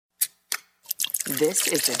This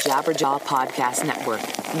is the Jabberjaw Podcast Network.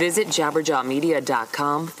 Visit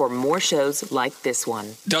jabberjawmedia.com for more shows like this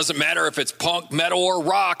one. Doesn't matter if it's punk, metal, or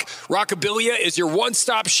rock, Rockabilia is your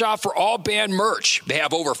one-stop shop for all band merch. They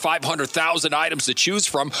have over 500,000 items to choose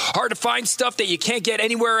from. Hard to find stuff that you can't get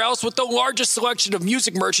anywhere else with the largest selection of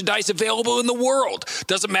music merchandise available in the world.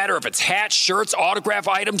 Doesn't matter if it's hats, shirts, autograph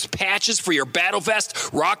items, patches for your battle vest,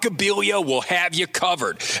 Rockabilia will have you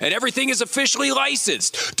covered. And everything is officially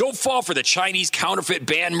licensed. Don't fall for the Chinese counterfeit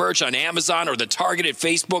band merch on Amazon or the targeted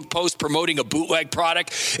Facebook post promoting a bootleg product.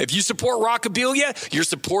 If you support Rockabilia, you're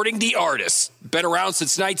supporting the artists. Been around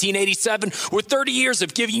since 1987 with 30 years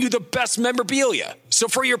of giving you the best memorabilia. So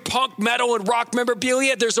for your punk, metal, and rock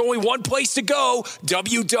memorabilia, there's only one place to go,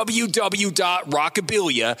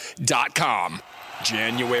 www.rockabilia.com.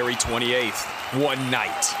 January 28th, one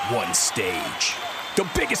night, one stage. The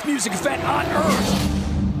biggest music event on earth.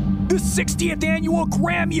 The 60th Annual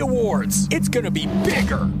Grammy Awards. It's gonna be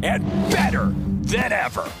bigger and better than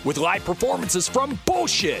ever. With live performances from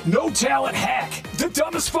Bullshit, No Talent Heck, the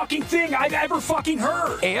dumbest fucking thing I've ever fucking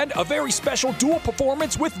heard, and a very special dual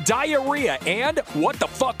performance with Diarrhea and What the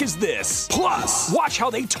Fuck Is This? Plus, watch how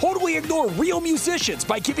they totally ignore real musicians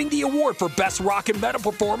by giving the award for Best Rock and Metal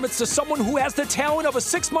Performance to someone who has the talent of a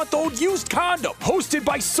 6-month-old used condom. Hosted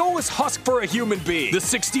by Soulless Husk for a Human Being. The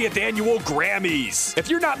 60th Annual Grammys. If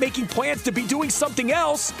you're not making plans to be doing something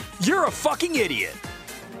else, you're a fucking idiot.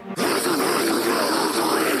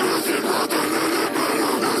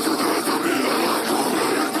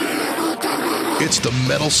 It's the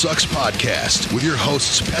MetalSucks podcast with your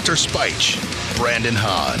hosts Petter Speich, Brandon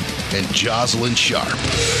Hahn, and Jocelyn Sharp.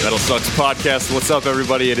 MetalSucks podcast. What's up,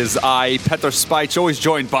 everybody? It is I, Petter Speich, always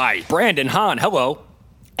joined by Brandon Hahn. Hello.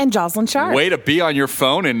 And Jocelyn Sharp. Way to be on your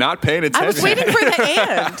phone and not paying attention. I was waiting for the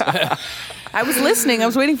and. I was listening. I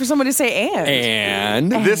was waiting for somebody to say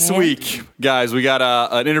and. And this week, guys, we got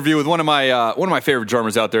an interview with one of my favorite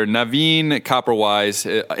drummers out there, Navene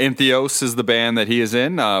Koperweis. Entheos is the band that he is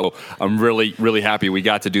in. I'm really, really happy we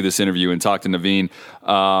got to do this interview and talk to Navene.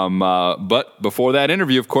 But before that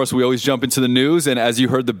interview, of course, we always jump into the news. And as you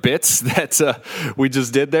heard the bits that we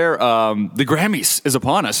just did there, the Grammys is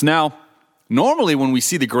upon us. Now, normally when we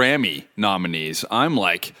see the Grammy nominees, I'm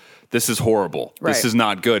like, this is horrible. Right. This is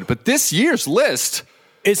not good. But this year's list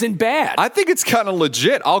isn't bad. I think it's kind of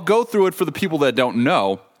legit. I'll go through it for the people that don't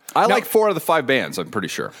know. I like 4 out of the 5 bands, I'm pretty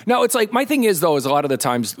sure. No, it's like, my thing is, though, is a lot of the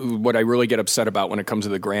times what I really get upset about when it comes to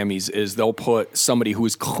the Grammys is they'll put somebody who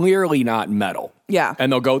is clearly not metal. Yeah. And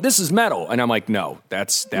they'll go, this is metal. And I'm like, no,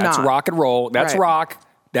 that's rock and roll. That's rock.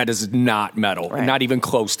 That is not metal, not even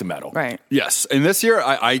close to metal. Right. Yes, and this year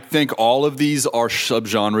I think all of these are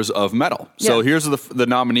subgenres of metal. So here's the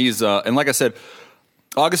nominees, and like I said,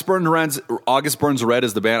 August Burns Red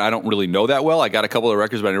is the band. I don't really know that well. I got a couple of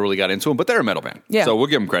records, but I never really got into them. But they're a metal band, so we'll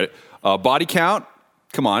give them credit. Body Count.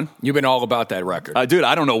 Come on. You've been all about that record. Dude,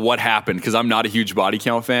 I don't know what happened because I'm not a huge Body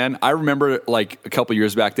Count fan. I remember like a couple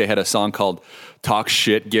years back they had a song called Talk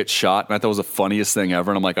Shit, Get Shot, and I thought it was the funniest thing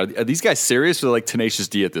ever. And I'm like, are these guys serious or like Tenacious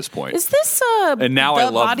D at this point? Is this and now the I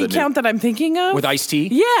love Body Count that I'm thinking of? With Ice-T?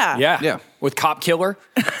 Yeah. With Cop Killer.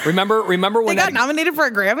 Remember when they got nominated for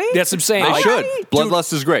a Grammy? That's what I'm saying. They should.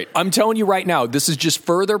 Bloodlust is great. I'm telling you right now, this is just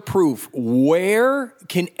further proof. Where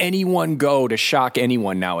can anyone go to shock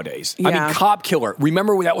anyone nowadays? Yeah. I mean, Cop Killer.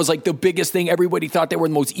 Remember when that was like the biggest thing? Everybody thought they were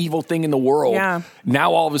the most evil thing in the world. Yeah.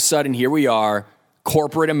 Now all of a sudden, here we are.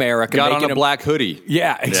 Corporate America got on a black hoodie.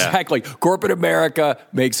 Yeah, exactly. Yeah. Corporate America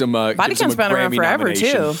makes them Body Count's been around forever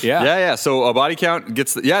nomination. too. Yeah. So Body Count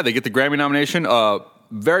gets they get the Grammy nomination.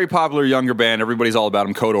 Very popular younger band. Everybody's all about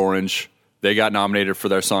them. Code Orange. They got nominated for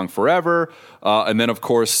their song Forever. And then, of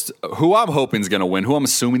course, who I'm hoping is going to win, who I'm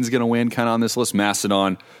assuming is going to win kind of on this list,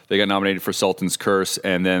 Mastodon. They got nominated for Sultan's Curse.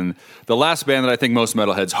 And then the last band that I think most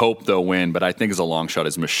metalheads hope they'll win, but I think is a long shot,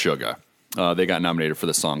 is Meshuggah. They got nominated for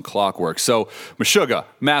the song Clockwork. So, Meshuggah,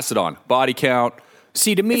 Mastodon, Body Count.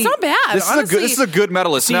 See, to me, it's not bad. This is a good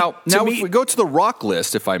metal list. Now, if we go to the rock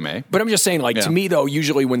list, if I may. But I'm just saying, to me, though,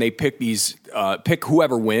 usually when they pick these, pick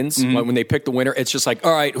whoever wins, when they pick the winner, it's just like,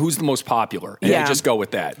 all right, who's the most popular? And they just go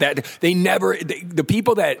with that. They never, the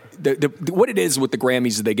people that, what it is with the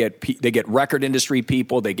Grammys is they get record industry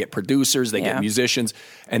people, they get producers, they get musicians,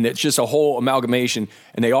 and it's just a whole amalgamation,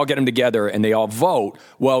 and they all get them together and they all vote.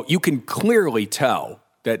 Well, you can clearly tell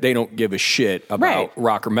that they don't give a shit about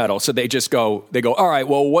rock or metal. So they go, all right,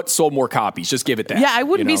 well, what sold more copies? Just give it that. Yeah, I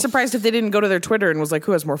wouldn't be surprised if they didn't go to their Twitter and was like,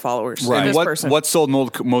 who has more followers? Right. What sold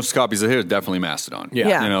most copies of here is definitely Mastodon.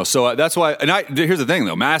 Yeah. So that's why, and here's the thing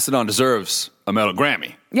though, Mastodon deserves a metal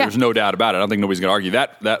Grammy. Yeah. There's no doubt about it. I don't think nobody's going to argue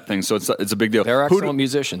that thing. So it's a big deal. They're excellent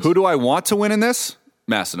musicians. Who do I want to win in this?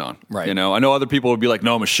 Mastodon. Right. You know, I know other people would be like,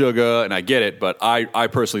 no, Meshuggah, and I get it, but I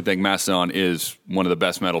personally think Mastodon is one of the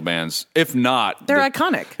best metal bands, if not. They're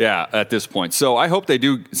iconic. Yeah, at this point. So I hope they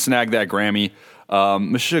do snag that Grammy.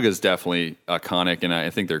 Meshuggah is definitely iconic, and I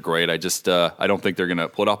think they're great. I just I don't think they're going to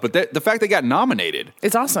pull it off. But the fact they got nominated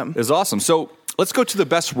It's awesome. is awesome. So let's go to the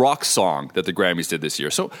best rock song that the Grammys did this year.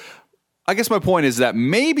 So I guess my point is that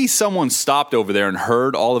maybe someone stopped over there and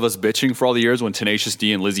heard all of us bitching for all the years when Tenacious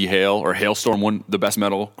D and Lizzie Hale or Hailstorm won the best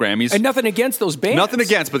metal Grammys. And nothing against those bands. Nothing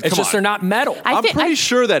against, but it's come just on. they're not metal. I'm pretty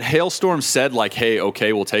sure that Hailstorm said like, "Hey,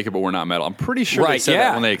 okay, we'll take it, but we're not metal." I'm pretty sure they said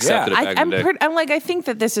that when they accepted it back in the day. I think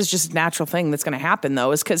that this is just a natural thing that's going to happen,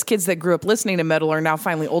 though, is because kids that grew up listening to metal are now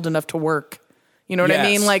finally old enough to work. You know what I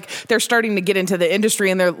mean? Like, they're starting to get into the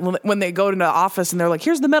industry, and when they go to the office and they're like,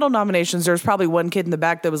 here's the metal nominations, there's probably one kid in the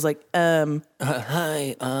back that was like,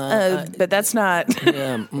 hi. But that's not.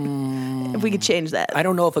 If we could change that. I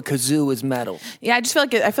don't know if a kazoo is metal. Yeah, I feel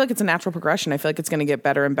like it's a natural progression. I feel like it's going to get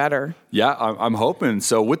better and better. Yeah, I'm hoping.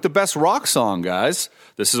 So with the best rock song, guys,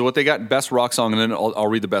 this is what they got, best rock song, and then I'll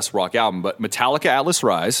read the best rock album. But Metallica, Atlas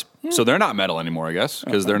Rise. So they're not metal anymore, I guess,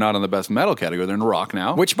 because they're not in the best metal category. They're in rock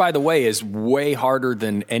now. Which, by the way, is way harder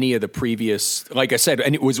than any of the previous, like I said,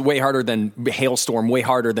 and it was way harder than Hailstorm, way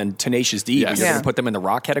harder than Tenacious D. Yes. You're going to put them in the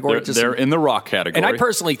rock category? They're in the rock category. And I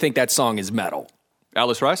personally think that song is metal.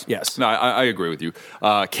 Atlas Rise? Yes. No, I agree with you.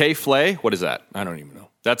 K-Flay, what is that? I don't even know.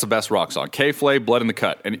 That's the best rock song. K-Flay, Blood in the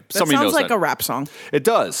Cut. And That sounds like a rap song. It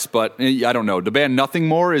does, but I don't know. The band Nothing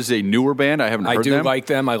More is a newer band. I haven't heard them. I do like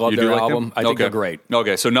them. I love their album. I think they're great.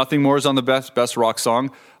 Okay, so Nothing More is on the best rock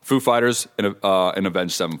song. Foo Fighters and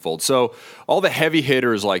Avenged Sevenfold. So all the heavy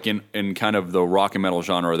hitters, like in kind of the rock and metal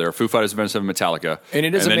genre, are there. Foo Fighters, Avenged Sevenfold, Metallica, and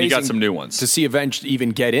it is then amazing you got some new ones to see Avenged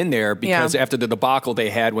even get in there because after the debacle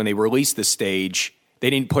they had when they released the stage,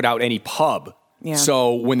 they didn't put out any pub. Yeah.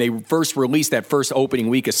 So when they first released that first opening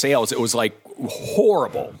week of sales, it was like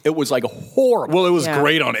horrible. It was like horrible. Well, it was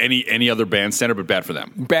great on any other band standard, but bad for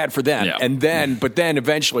them. Bad for them. Yeah. And then, but then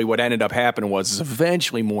eventually what ended up happening was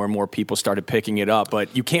eventually more and more people started picking it up,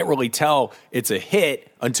 but you can't really tell it's a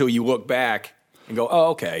hit until you look back and go, oh,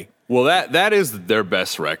 okay. Well, that is their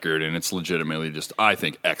best record, and it's legitimately just, I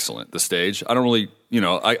think, excellent. The Stage. I don't really,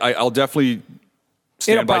 I'll definitely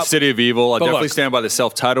stand by City of Evil. I'll definitely stand by the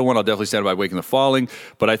self-titled one. I'll definitely stand by Waking the Falling.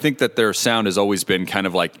 But I think that their sound has always been kind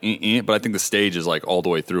of like, but I think The Stage is like all the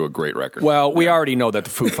way through a great record. Well, we already know that the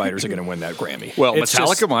Foo Fighters are going to win that Grammy. Well,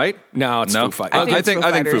 Metallica might. No, it's Foo Fighters. I think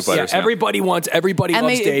Foo Fighters. Yeah, everybody loves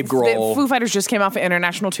Dave Grohl. Foo Fighters just came off an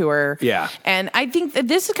international tour. Yeah. And I think that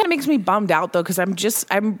this kind of makes me bummed out, though, because I'm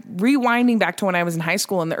rewinding back to when I was in high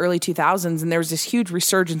school in the early 2000s, and there was this huge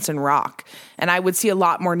resurgence in rock. And I would see a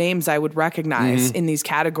lot more names I would recognize in these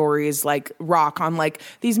categories, like rock, on like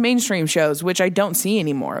these mainstream shows, which I don't see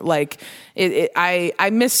anymore. Like I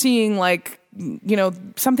miss seeing like,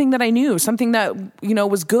 something that I knew, something that,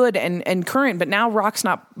 was good and current, but now rock's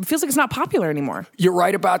feels like it's not popular anymore. You're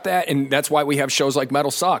right about that. And that's why we have shows like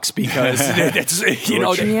MetalSucks, because it's,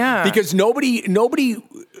 because nobody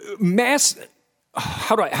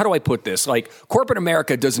how do I put this? Like, corporate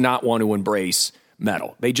America does not want to embrace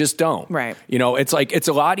metal. They just don't. Right. It's like, it's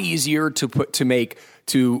a lot easier to make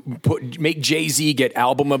Jay-Z get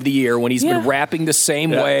album of the year when he's been rapping the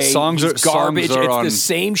same way. Songs are garbage. Songs are it's the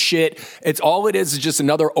same shit. It's all it is just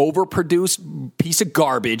another overproduced piece of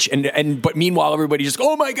garbage. But meanwhile, everybody just,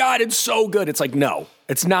 oh my God, it's so good. It's like, no,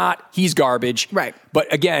 it's not. He's garbage. Right.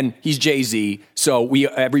 But again, he's Jay-Z. So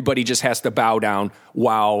everybody just has to bow down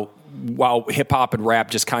while hip hop and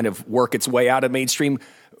rap just kind of work its way out of mainstream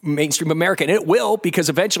America, and it will, because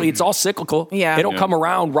eventually it's all cyclical. Yeah. It'll come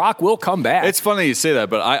around. Rock will come back. It's funny you say that,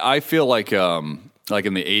 but I feel like in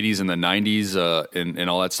the 80s and the 90s and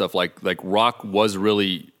all that stuff, like rock was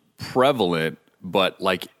really prevalent, but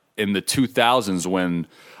like in the 2000s when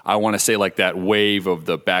I want to say like that wave of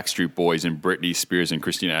the Backstreet Boys and Britney Spears and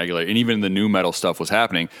Christina Aguilera and even the new metal stuff was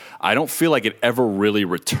happening, I don't feel like it ever really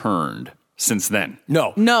returned since then.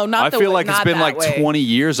 No, not I feel like it's been like way. 20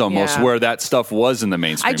 years almost where that stuff was in the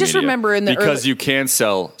mainstream I just media. remember in the because you can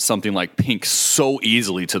sell something like Pink so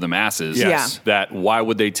easily to the masses that why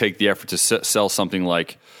would they take the effort to sell something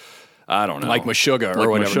like, I don't know, like Meshuggah or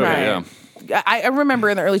whatever. Meshuggah, Right. yeah. I remember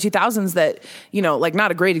in the early 2000s that, like not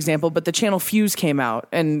a great example, but the channel Fuse came out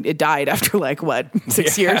and it died after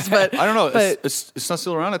 6 years. But I don't know. But it's not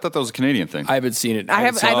still around. I thought that was a Canadian thing. I haven't seen it. I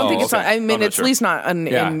don't think it's on. I mean, I'm not it's sure. at least not on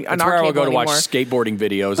it's our where I would cable go to anymore. watch skateboarding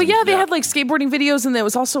videos. But they had like skateboarding videos, and there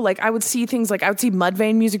was also like I would see things like I would see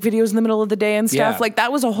Mudvayne music videos in the middle of the day and stuff. Yeah. Like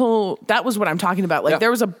that was what I'm talking about. Like there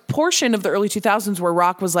was a portion of the early 2000s where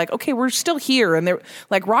rock was like, okay, we're still here, and there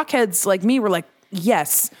like rock heads like me were like,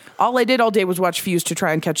 Yes. All I did all day was watch Fuse to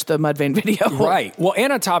try and catch the Mudvayne video. Right. Well,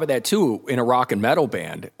 and on top of that, too, in a rock and metal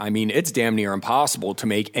band, I mean, it's damn near impossible to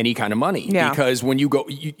make any kind of money. Yeah. Because when you go,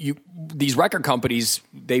 these record companies,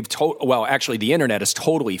 actually, the internet has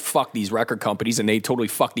totally fucked these record companies, and they totally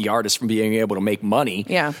fucked the artists from being able to make money.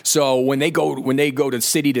 Yeah. So when they go to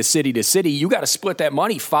city to city to city, you got to split that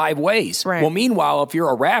money 5 ways. Right. Well, meanwhile, if you're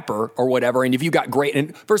a rapper or whatever, and if you got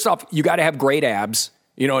and first off, you got to have great abs.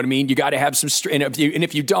 You know what I mean? You got to have some, and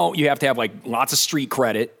if you don't, you have to have like lots of street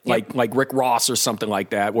credit, like Rick Ross or something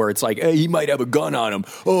like that, where it's like, hey, he might have a gun on him.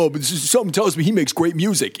 Oh, but something tells me he makes great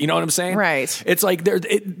music. You know what I'm saying? Right. It's like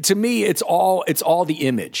to me, it's all the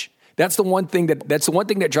image. That's the one thing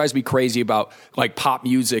that drives me crazy about like pop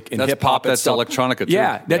music and hip hop. That's electronica too.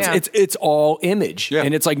 Yeah, it's all image. Yeah.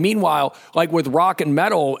 And it's like, meanwhile, like with rock and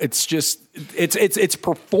metal, it's just it's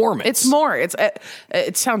performance. It's more.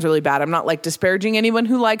 It sounds really bad. I'm not like disparaging anyone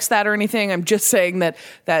who likes that or anything. I'm just saying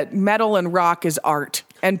that metal and rock is art.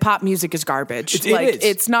 And pop music is garbage. It is.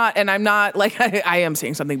 It's not, and I'm not like I am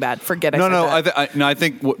saying something bad. Forget I said that. I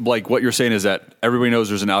think what you're saying is that everybody knows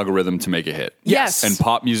there's an algorithm to make a hit. Yes. And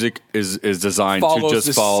pop music is designed Follows to just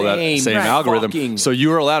the follow that same algorithm. fucking- So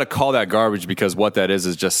you are allowed to call that garbage because what that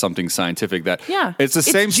is just something scientific. It's the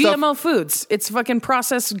same stuff. GMO foods. It's fucking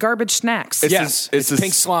processed garbage snacks. It's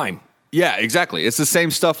pink slime. Yeah, exactly. It's the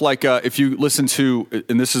same stuff like if you listen to,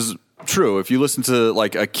 and this is true, if you listen to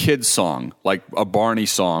like a kid's song, like a Barney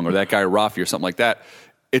song or that guy Rafi or something like that,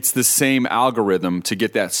 it's the same algorithm to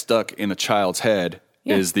get that stuck in a child's head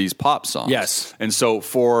is these pop songs. Yes. And so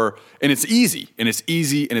and it's easy, and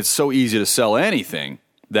it's so easy to sell anything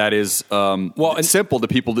that is it's simple to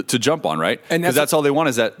people to jump on, right? Because that's all they want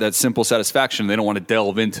is that simple satisfaction. They don't want to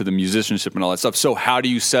delve into the musicianship and all that stuff. So how do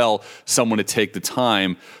you sell someone to take the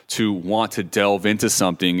time to want to delve into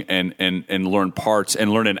something and learn parts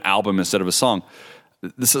and learn an album instead of a song?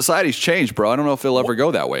 The society's changed, bro. I don't know if it'll ever go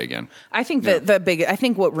that way again. I think I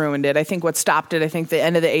think what ruined it, I think what stopped it, I think the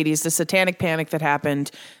end of the 80s, the satanic panic that happened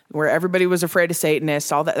where everybody was afraid of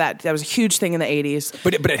Satanists, all that was a huge thing in the 80s.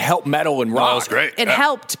 But it helped metal and rock. That was great. It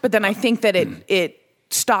helped, but then I think that it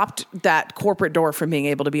stopped that corporate door from being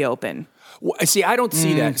able to be open. Well, see, I don't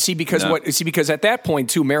see that. See, because at that point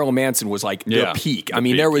too, Marilyn Manson was like the peak. I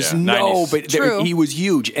mean, there was he was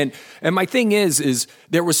huge. And my thing is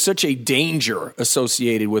there was such a danger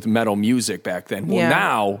associated with metal music back then. Well,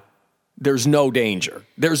 now there's no danger.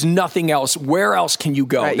 There's nothing else. Where else can you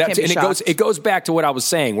go? Right, it goes back to what I was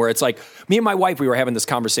saying, where it's like me and my wife, we were having this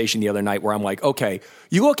conversation the other night where I'm like, okay,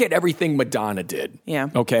 you look at everything Madonna did. Yeah.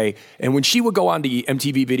 Okay. And when she would go on the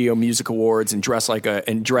MTV Video Music Awards and dress make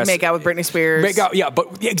out with Britney Spears.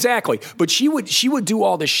 Exactly. But she would do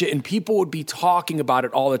all this shit and people would be talking about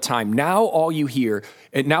it all the time. Now all you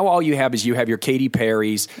have is you have your Katy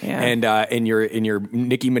Perry's and your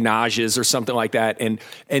Nicki Minaj's or something like that,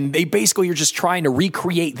 and they basically you're just trying to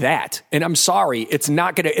recreate that. And I'm sorry, it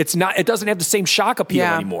doesn't have the same shock appeal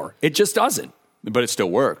anymore. It just doesn't. But it still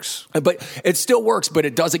works. But it still works, but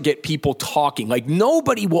it doesn't get people talking. Like,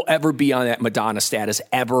 nobody will ever be on that Madonna status,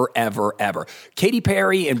 ever, ever, ever. Katy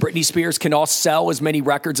Perry and Britney Spears can all sell as many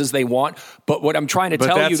records as they want, but what I'm trying to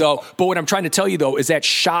tell you, though, is that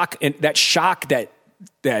shock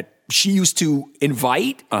that she used to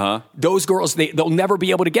invite, those girls, they'll never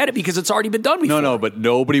be able to get it because it's already been done before. No, but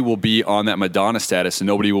nobody will be on that Madonna status and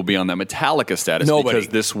nobody will be on that Metallica status because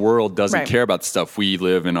this world doesn't care about stuff. We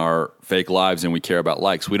live in our fake lives and we care about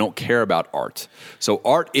likes. We don't care about art. So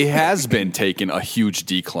art, it has been taking a huge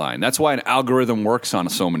decline. That's why an algorithm works on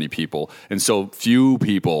so many people and so few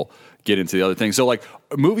people get into the other things. So like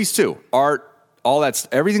movies too, art, all that's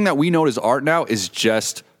everything that we know as art now is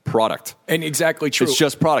just product. And exactly true. It's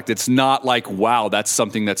just product. It's not like, wow, that's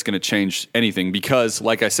something that's going to change anything because,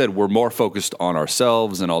 like I said, we're more focused on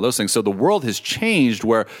ourselves and all those things. So the world has changed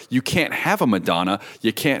where you can't have a Madonna,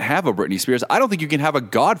 you can't have a Britney Spears. I don't think you can have a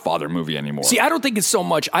Godfather movie anymore. See, I don't think it's so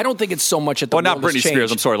much at the world not Britney has changed.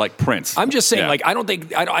 Spears, I'm sorry, like Prince. I'm just saying, I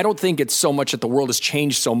don't think it's so much that the world has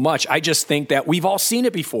changed so much. I just think that we've all seen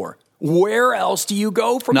it before. Where else do you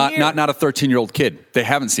go from here? Not a 13-year-old kid. They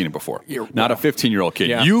haven't seen it before. Not a 15-year-old kid.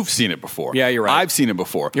 Yeah. You've seen it before. Yeah, you're right. I've seen it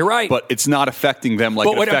before. You're right. But it's not affecting them like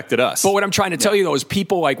it affected us. But what I'm trying to tell you, though, is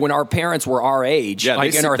people like when our parents were our age, in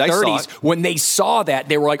our 30s, when they saw that,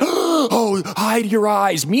 they were like, oh, hide your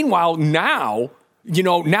eyes. Meanwhile, now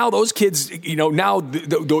Now those kids, now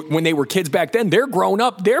when they were kids back then, they're grown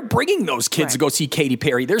up. They're bringing those kids to go see Katy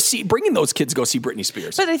Perry. They're bringing those kids to go see Britney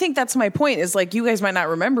Spears. But I think that's my point is like, you guys might not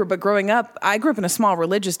remember, but growing up, I grew up in a small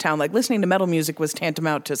religious town. Like listening to metal music was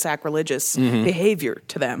tantamount to sacrilegious behavior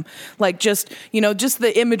to them. Like just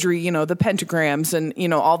the imagery, the pentagrams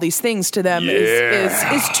and, all these things to them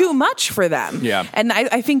is too much for them. Yeah. And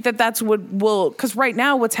I think that's what because right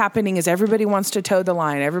now what's happening is everybody wants to toe the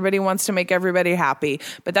line. Everybody wants to make everybody happy.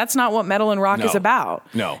 But that's not what metal and rock is about.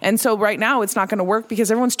 No. And so right now it's not going to work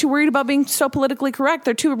because everyone's too worried about being so politically correct.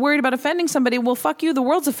 They're too worried about offending somebody. Well, fuck you. The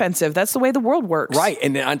world's offensive. That's the way the world works. Right.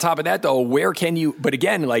 And on top of that, though, where can you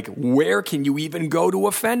even go to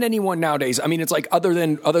offend anyone nowadays? I mean, it's like other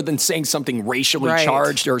than saying something racially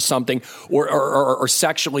charged or something or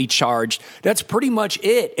sexually charged, that's pretty much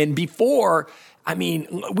it. And before, I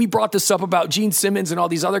mean, we brought this up about Gene Simmons and all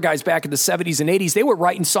these other guys back in the 70s and 80s. They were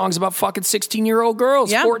writing songs about fucking 16-year-old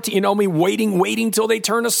girls, 14, waiting till they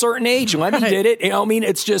turn a certain age. Lemmy did it.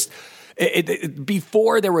 It's just...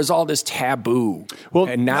 before there was all this taboo. Well,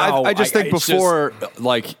 and now I just think before,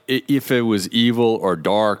 if it was evil or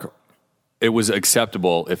dark, it was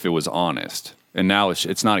acceptable if it was honest. And now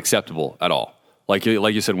it's not acceptable at all. Like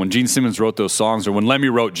you said, when Gene Simmons wrote those songs, or when Lemmy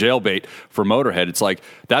wrote Jailbait for Motorhead, it's like,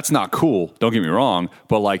 that's not cool. Don't get me wrong,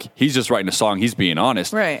 but like he's just writing a song. He's being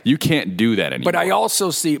honest. Right. You can't do that anymore. But I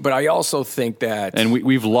also think that, and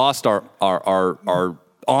we've lost our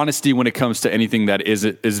honesty when it comes to anything that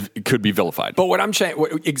could be vilified. But what I'm saying,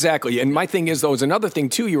 exactly, and my thing is, though, is another thing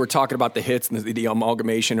too. You were talking about the hits and the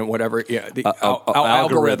amalgamation and whatever. Yeah, the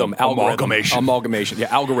algorithm. Amalgamation. Yeah,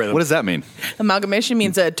 algorithm. What does that mean? Amalgamation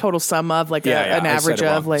means a total sum of, like an average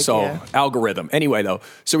of, like. So algorithm. Anyway, though,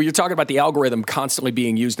 so you're talking about the algorithm constantly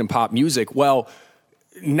being used in pop music. Well,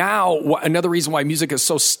 now, another reason why music is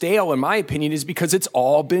so stale, in my opinion, is because it's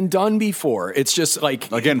all been done before. It's just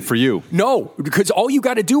like... Again, for you. No, because all you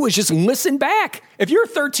got to do is just listen back. If you're a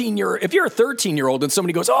 13-year-old and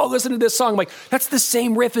somebody goes, oh, listen to this song, I'm like, that's the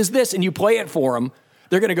same riff as this, and you play it for them,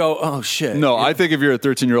 they're going to go, oh, shit. No, I think if you're a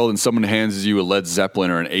 13-year-old and someone hands you a Led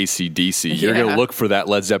Zeppelin or an AC/DC, you're going to look for that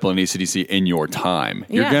Led Zeppelin and AC/DC in your time.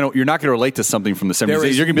 You're not going to relate to something from the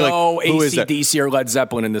 70s. You're going to be like, who is that? AC/DC or Led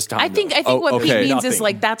Zeppelin in this time. I think what Pete means is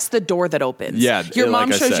like, that's the door that opens. Yeah, your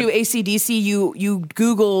mom shows you AC/DC, you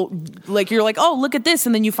Google, like, you're like, oh, look at this,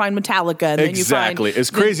 and then you find Metallica. And exactly. Then you find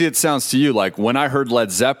as crazy it sounds to you, like when I heard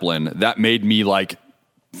Led Zeppelin, that made me like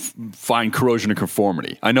find Corrosion of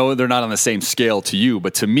Conformity. I know they're not on the same scale to you,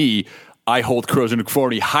 but to me, I hold Corrosion of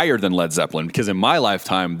Conformity higher than Led Zeppelin because in my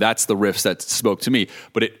lifetime, that's the riffs that spoke to me.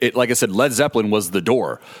 But it like I said, Led Zeppelin was the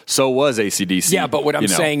door. So was AC/DC. Yeah, but what I'm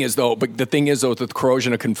saying is, though, but the thing is, though, with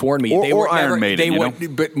Corrosion of Conformity, they were Iron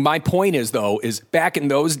Maiden. But my point is, though, is back in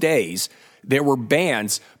those days, there were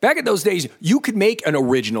bands. Back in those days, you could make an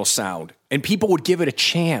original sound and people would give it a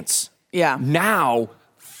chance. Yeah. Now,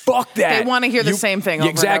 fuck that. They want to hear the same thing over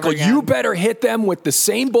exactly. and over again. You better hit them with the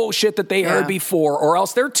same bullshit that they heard before, or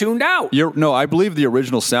else they're tuned out. No, I believe the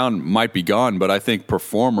original sound might be gone, but I think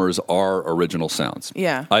performers are original sounds.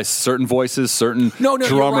 Yeah. Certain voices, certain drummers,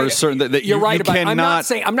 right. certain that you're right you about.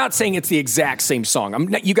 cannot. I'm not saying it's the exact same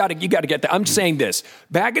song. You got to get that. I'm saying this.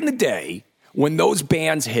 Back in the day, when those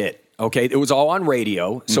bands hit. Okay, it was all on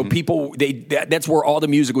radio, so people, that's where all the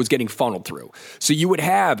music was getting funneled through. So you would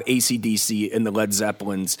have AC/DC and the Led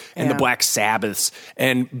Zeppelins and the Black Sabbaths,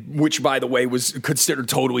 and which, by the way, was considered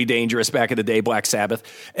totally dangerous back in the day, Black Sabbath.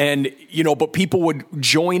 And, but people would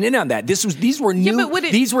join in on that. These were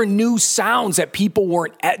new sounds that people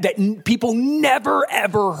never,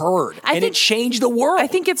 ever heard. It changed the world. I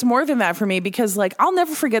think it's more than that for me because, like, I'll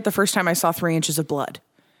never forget the first time I saw 3 Inches of Blood.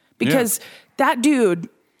 Because that dude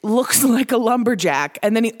looks like a lumberjack,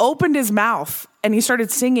 and then he opened his mouth and he started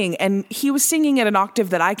singing, and he was singing at an octave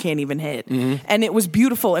that I can't even hit, and it was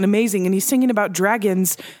beautiful and amazing, and he's singing about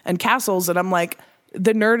dragons and castles, and I'm like,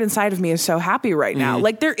 the nerd inside of me is so happy right now.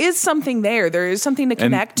 Like, there is something there is something to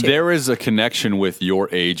connect to. There is a connection with your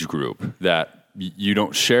age group that you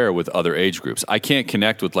don't share with other age groups. I can't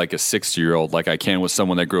connect with like a 60-year-old like I can with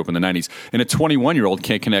someone that grew up in the 90s. And a 21-year-old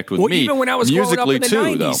can't connect with me. Even when I was growing up in the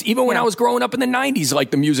 90s, though. Even when I was growing up in the 90s, like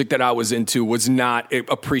the music that I was into was not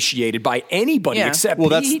appreciated by anybody except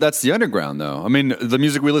Well, Pete. that's the underground, though. I mean, the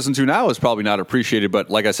music we listen to now is probably not appreciated, but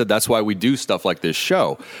like I said, that's why we do stuff like this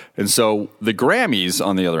show. And so the Grammys,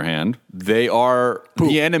 on the other hand, they are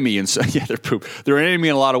the enemy. And so, they're poop. They're an enemy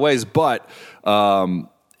in a lot of ways, but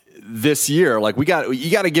this year, like you got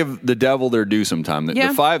to give the devil their due sometime.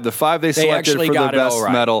 The five they selected for the best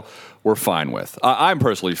metal we're fine with. I'm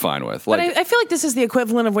personally fine with. But Like, I feel like this is the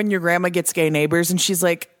equivalent of when your grandma gets gay neighbors and she's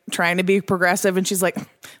like trying to be progressive and she's like,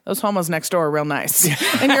 those homos next door are real nice.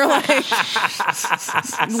 And you're like,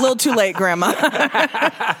 a little too late, grandma.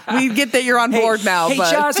 We get that you're on board now. Hey,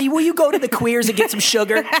 but Jazzy, will you go to the queers and get some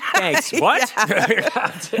sugar? Thanks. What?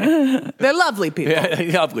 they're lovely people.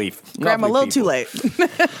 Lovely. Grandma, a Lovely little too people.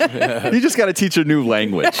 late. you just got to teach her new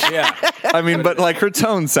language. Yeah. I mean, but like her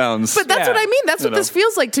tone sounds. But that's Yeah. what I mean. That's what this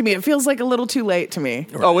feels like to me. It feels like a little too late to me.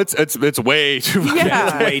 Oh, it's way too.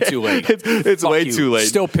 Yeah. Way too late. It's Fuck way you. too late.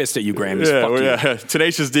 Still pissed at you, Grammys. Yeah, Fuck well, you. yeah.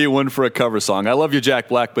 Tenacious D won for a cover song. I love you, Jack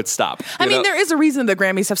Black, but stop. I You mean, know? there is a reason the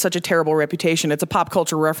Grammys have such a terrible reputation. It's a pop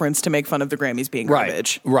culture reference to make fun of the Grammys being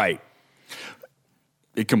garbage. Right.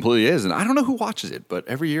 It completely is, and I don't know who watches it, but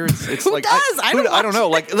every year it's Who like does? I don't I don't know,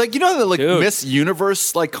 like you know the Dude. Miss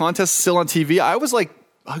Universe like contest still on TV. I was like,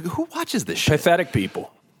 who watches this shit? Pathetic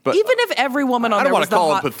people. But Even if every woman on I there don't want was to the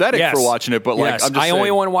call hot, them pathetic Yes. for watching it, but like Yes. I'm just I only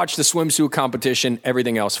saying. want to watch the swimsuit competition.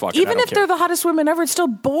 Everything else, fucking. even if they're the hottest women ever, it's still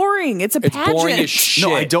boring. It's a It's pageant. boring as shit.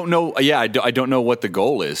 No, I don't know. Yeah, I don't know what the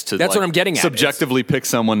goal is to. That's like, what I'm getting at. Subjectively pick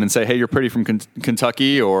someone and say, "Hey, you're pretty from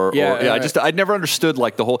Kentucky," or I never understood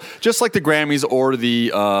like the whole, just like the Grammys or the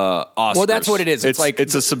Oscars. Well, that's what it is. It's like-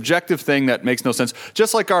 it's a subjective thing that makes no sense.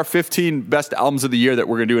 Just like our 15 best albums of the year that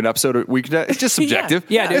we're going to do an episode a week. It's just subjective.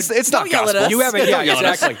 Yeah, dude. It's not Don't yell at gospel. us. You haven't. Don't Yeah, yell at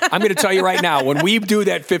us. exactly. I'm going to tell you right now. When we do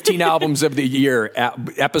that 15 albums of the year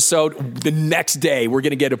episode, the next day we're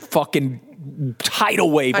going to get a fucking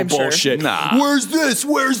tidal wave I'm of sure. bullshit. Nah. Where's this?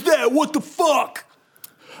 Where's that? What the fuck?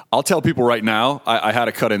 I'll tell people right now, I had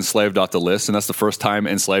to cut Enslaved off the list, and that's the first time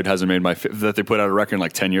Enslaved hasn't made that they put out a record in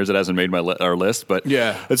like 10 years. It hasn't made our list, but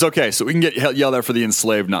Yeah. it's okay. So we can get yelled at for the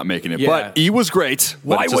Enslaved not making it. Yeah. But E was great.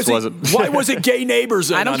 But Why it just was it? wasn't. Why was it Gay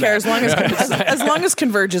Neighbors? I don't care as long as long as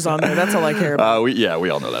Converge is on there. That's all I care about. we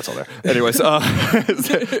all know that's on there. Anyways,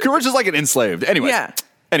 Converge is like an Enslaved. Anyways. Yeah.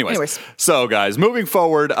 Anyways, so guys, moving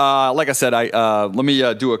forward, like I said, let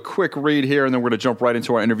me do a quick read here, and then we're going to jump right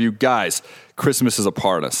into our interview. Guys, Christmas is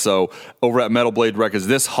upon us. So over at Metal Blade Records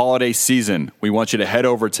this holiday season, we want you to head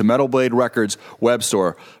over to Metal Blade Records web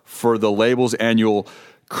store for the label's annual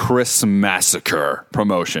Christmas Massacre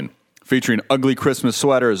promotion, featuring ugly Christmas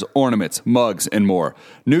sweaters, ornaments, mugs, and more.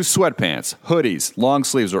 New sweatpants, hoodies, long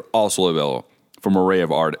sleeves are also available from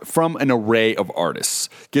an array of artists.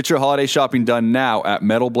 Get your holiday shopping done now at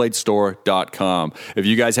metalbladestore.com. If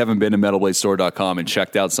you guys haven't been to metalbladestore.com and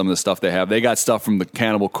checked out some of the stuff they got stuff from the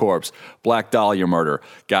Cannibal Corpse, Black Dahlia Murder.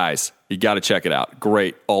 Guys, you got to check it out.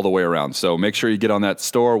 Great all the way around. So make sure you get on that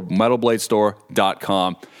store,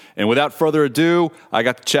 metalbladestore.com. And without further ado, I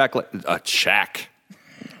got the check.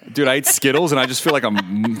 Dude, I ate Skittles, and I just feel like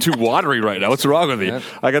I'm too watery right now. What's wrong with me?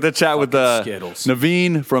 I got to chat with Skittles.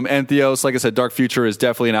 Navene from Entheos. Like I said, Dark Future is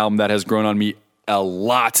definitely an album that has grown on me a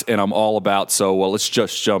lot, and I'm all about. So let's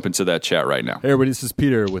just jump into that chat right now. Hey everybody, this is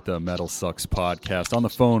Peter with the MetalSucks podcast. On the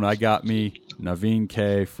phone, I got me Navene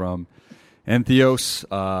K from Entheos.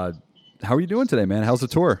 How are you doing today, man? How's the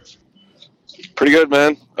tour? Pretty good,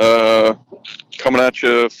 man. Coming at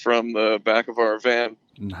you from the back of our van.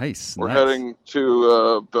 Nice. We're heading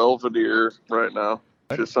to Belvedere right now,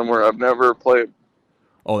 which is somewhere I've never played.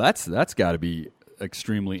 Oh, that's got to be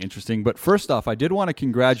extremely interesting. But first off, I did want to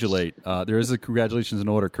congratulate. There is a congratulations in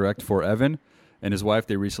order, correct, for Evan and his wife.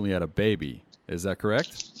 They recently had a baby. Is that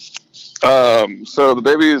correct? So the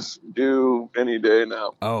baby's due any day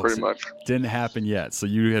now, pretty much. Didn't happen yet. So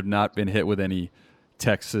you have not been hit with any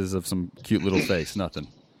texts of some cute little face. Nothing.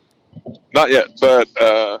 Not yet, but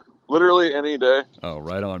literally any day. Oh,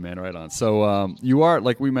 right on, man, right on. So you are,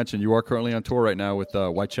 like we mentioned, you are currently on tour right now with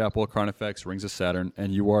Whitechapel, Carnifex, Rings of Saturn,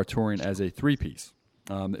 and you are touring as a three-piece.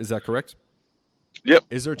 Is that correct? Yep.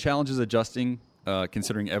 Is there challenges adjusting,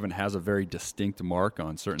 considering Evan has a very distinct mark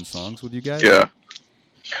on certain songs with you guys? Yeah.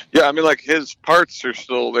 Yeah, I mean, like, his parts are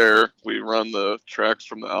still there. We run the tracks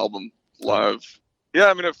from the album live. Yeah,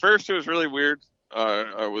 I mean, at first it was really weird.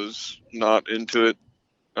 I was not into it.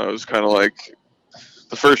 I was kind of like...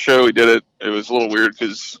 The first show we did it was a little weird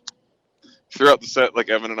because throughout the set, like,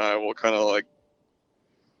 Evan and I will kind of, like,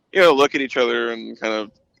 look at each other and kind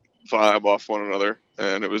of vibe off one another.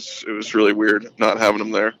 And it was really weird not having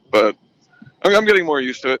him there. But I'm getting more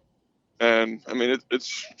used to it. And, I mean,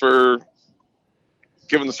 it's for,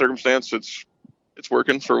 given the circumstance, it's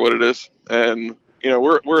working for what it is. And,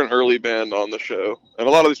 we're an early band on the show. And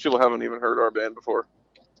a lot of these people haven't even heard our band before.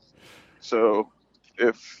 So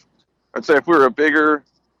I'd say if we were a bigger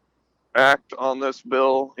act on this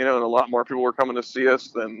bill, and a lot more people were coming to see us,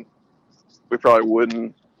 then we probably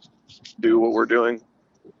wouldn't do what we're doing.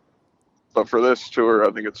 But for this tour,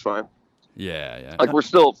 I think it's fine. Yeah. Like we're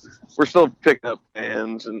still picking up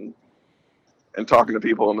bands and and talking to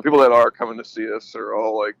people, and the people that are coming to see us are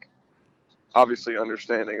all like obviously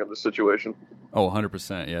understanding of the situation. Oh,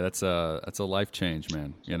 100%. Yeah, that's a life change,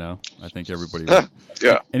 man. You know, I think everybody.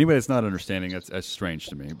 Yeah. Anybody that's not understanding, that's strange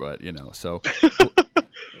to me. But you know, so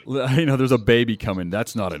you know, there's a baby coming.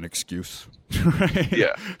 That's not an excuse, right?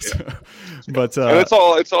 Yeah. So, but and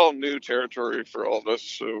it's all new territory for all of us.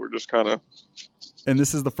 So we're just kind of. And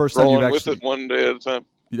this is the first time you've actually. With it one day at a time.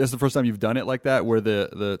 That's the first time you've done it like that, where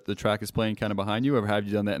the track is playing kind of behind you, or have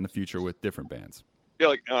you done that in the future with different bands? Yeah,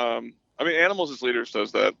 like I mean, Animals as Leaders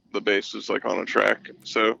does that. The bass is like on a track.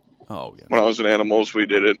 So when I was in Animals, we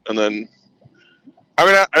did it, and then I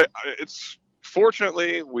mean, it's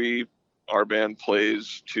fortunately our band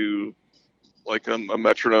plays to like a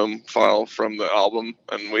metronome file from the album,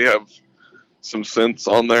 and we have some synths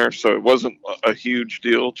on there, so it wasn't a huge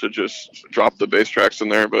deal to just drop the bass tracks in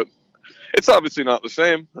there, but it's obviously not the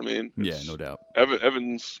same. I mean, yeah, no doubt.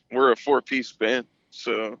 Evan's, we're a 4-piece band,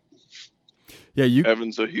 so yeah,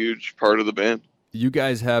 Evan's a huge part of the band. You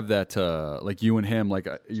guys have that, like you and him, like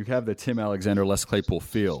you have the Tim Alexander, Les Claypool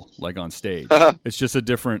feel, like on stage. It's just a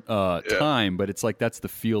different time, but it's like that's the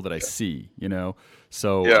feel that I see, you know.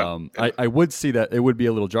 So I would see that it would be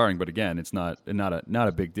a little jarring, but again, it's not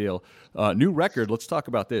a big deal. New record. Let's talk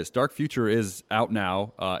about this. Dark Future is out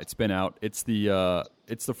now. It's been out. It's the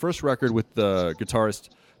first record with the guitarist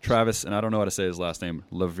Travis, and I don't know how to say his last name.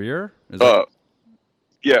 Levere?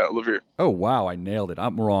 Yeah, Levere. Oh, wow, I nailed it.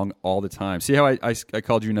 I'm wrong all the time. See how I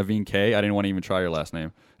called you Navene K? I didn't want to even try your last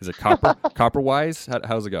name. Is it Koperweis?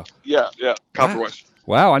 How's it go? Yeah, Koperweis.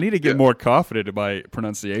 Wow, I need to get more confident in my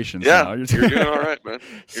pronunciations now. You're doing all right, man.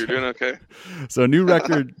 You're doing okay. So new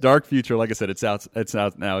record, Dark Future, like I said, it's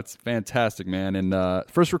out now. It's fantastic, man. And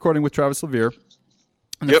first recording with Travis Levere.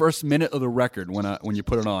 In the first minute of the record, when you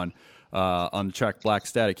put it on the track Black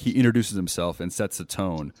Static, he introduces himself and sets the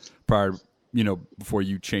tone before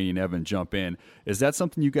you, Cheney, and Evan jump in. Is that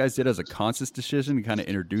something you guys did as a conscious decision to kind of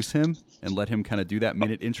introduce him and let him kind of do that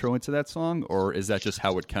minute intro into that song? Or is that just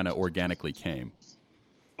how it kind of organically came?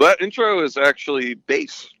 That intro is actually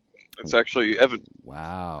bass. It's actually Evan.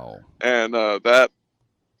 Wow. And that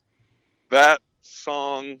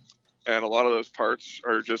song and a lot of those parts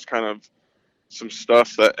are just kind of some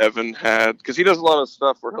stuff that Evan had. Because he does a lot of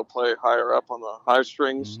stuff where he'll play higher up on the high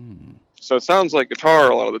strings. So it sounds like guitar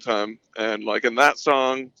a lot of the time. And like in that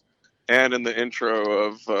song and in the intro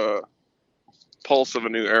of Pulse of a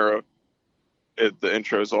New Era, the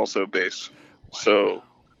intro is also bass. Wow. So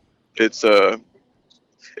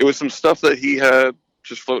it was some stuff that he had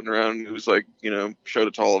just floating around. It was like, showed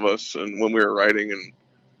it to all of us. And when we were writing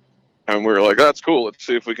and we were like, oh, that's cool. Let's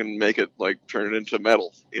see if we can make it like turn it into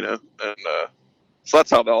metal, And so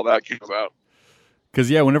that's how all that came about. Because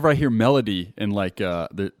whenever I hear melody in like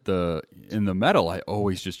in the metal, I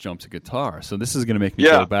always just jump to guitar. So this is going to make me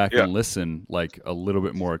go back and listen like a little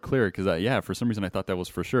bit more clear. Because for some reason I thought that was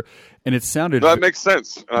for sure, and it sounded that makes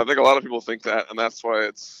sense. And I think a lot of people think that, and that's why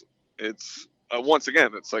it's once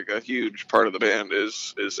again it's like a huge part of the band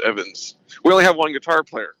is Evan's. We only have one guitar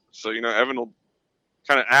player, so Evan will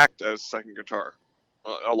kind of act as second guitar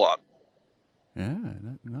a lot. Yeah,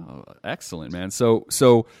 no, excellent, man. So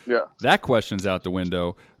that question's out the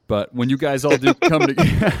window. But when you guys all do come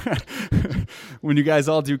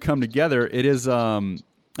together, it is.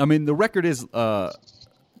 The record is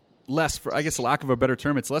less, for I guess, lack of a better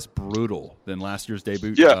term, it's less brutal than last year's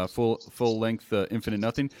debut. Full length, Infinite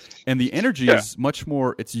Nothing, and the energy is much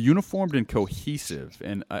more. It's uniformed and cohesive.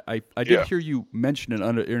 And I did hear you mention in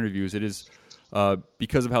other interviews. It is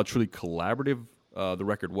because of how truly collaborative the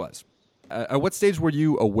record was. At what stage were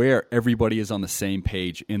you aware everybody is on the same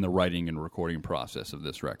page in the writing and recording process of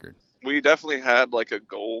this record? We definitely had like a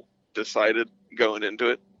goal decided going into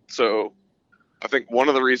it. So I think one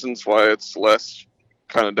of the reasons why it's less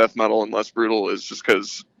kind of death metal and less brutal is just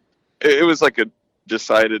because it was like a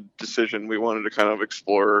decided decision. We wanted to kind of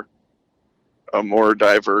explore a more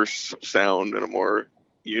diverse sound and a more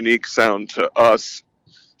unique sound to us.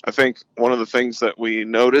 I think one of the things that we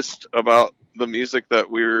noticed about the music that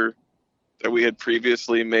we had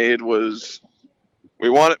previously made was we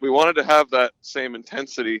wanted to have that same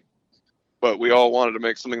intensity, but we all wanted to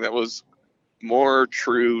make something that was more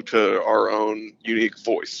true to our own unique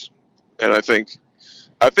voice. And I think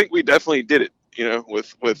we definitely did it,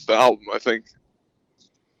 with the album. I think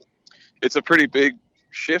it's a pretty big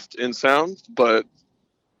shift in sound, but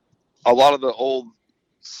a lot of the old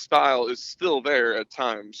style is still there at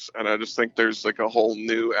times. And I just think there's like a whole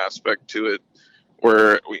new aspect to it.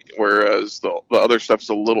 Whereas the other stuff's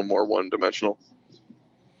a little more one-dimensional.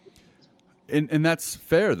 And that's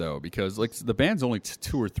fair, though, because like the band's only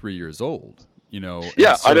 2 or 3 years old.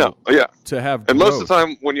 Yeah, so I know. Yeah. To have and growth, most of the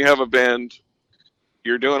time when you have a band,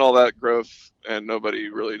 you're doing all that growth and nobody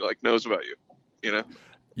really knows about you,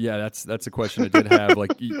 Yeah, that's a question I did have.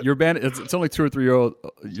 Like your band, it's only 2 or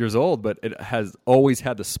 3 years old, but it has always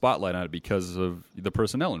had the spotlight on it because of the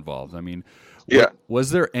personnel involved. I mean, was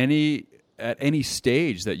there at any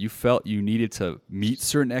stage that you felt you needed to meet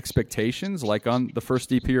certain expectations, like on the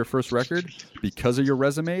first EP or first record, because of your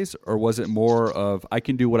resumes, or was it more of I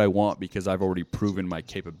can do what I want because I've already proven my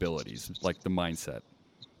capabilities, like the mindset?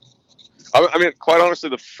 I mean, quite honestly,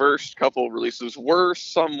 the first couple releases were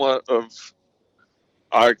somewhat of,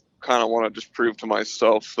 I kind of want to just prove to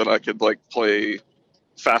myself that I could play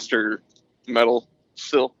faster metal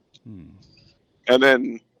still. And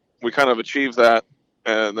then we kind of achieved that.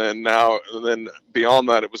 And then beyond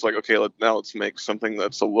that, it was like, okay, now let's make something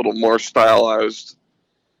that's a little more stylized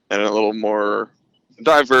and a little more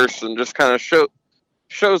diverse and just kind of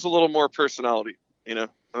shows a little more personality, And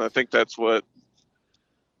I think that's what,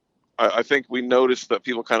 I think we noticed that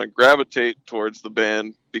people kind of gravitate towards the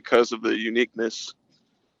band because of the uniqueness.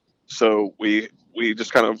 So we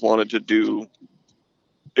just kind of wanted to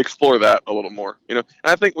explore that a little more, And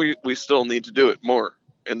I think we still need to do it more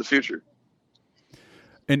in the future.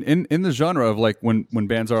 And in the genre of when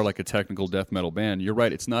bands are like a technical death metal band, you're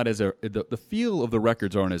right. It's not the feel of the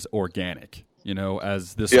records aren't as organic,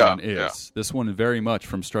 as this one is. Yeah. This one very much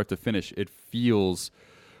from start to finish. It feels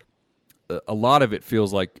a lot of it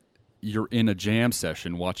feels like you're in a jam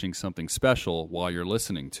session watching something special while you're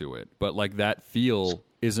listening to it. But that feel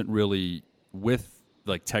isn't really with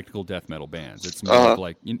technical death metal bands. It's more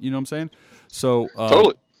of you know what I'm saying? So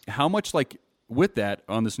totally. How much with that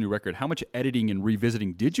on this new record, how much editing and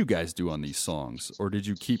revisiting did you guys do on these songs, or did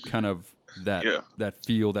you keep kind of that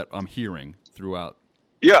feel that I'm hearing throughout?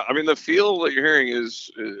 Yeah, I mean the feel that you're hearing it's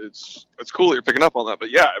cool that you're picking up on that,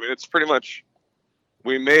 but yeah, I mean it's pretty much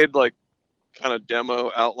we made kind of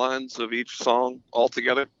demo outlines of each song all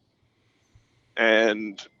together,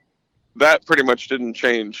 and that pretty much didn't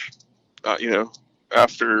change.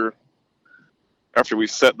 After we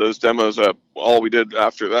set those demos up, all we did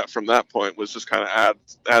after that from that point was just kind of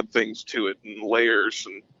add things to it and layers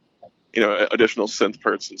and additional synth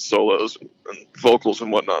parts and solos and vocals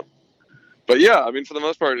and whatnot. But yeah, I mean for the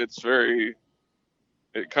most part it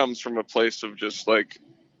comes from a place of just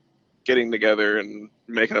getting together and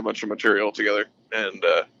making a bunch of material together, and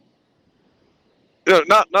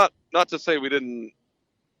not to say we didn't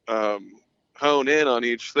hone in on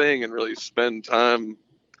each thing and really spend time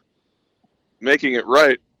making it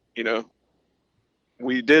right.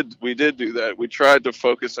 We did do that. We tried to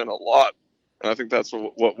focus in a lot, and I think that's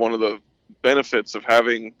what one of the benefits of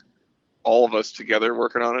having all of us together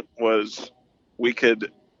working on it was we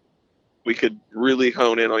could really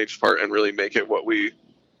hone in on each part and really make it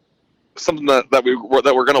something that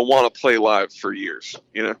we're going to want to play live for years,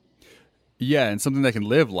 Yeah, and something that can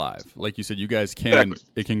live live. Like you said, you guys can,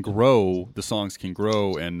 it can grow, the songs can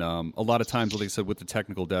grow, and a lot of times, like I said, with the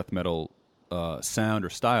technical death metal sound or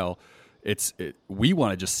style, we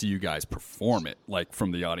want to just see you guys perform it,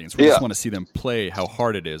 from the audience. We just want to see them play how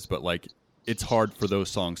hard it is, but it's hard for those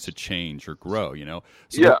songs to change or grow,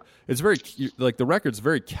 So it's very, the record's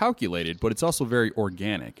very calculated, but it's also very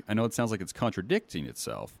organic. I know it sounds like it's contradicting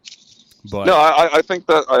itself. But no, I think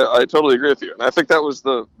that I totally agree with you, and I think that's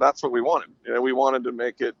what we wanted. We wanted to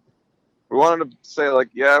make it. We wanted to say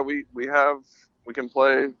we can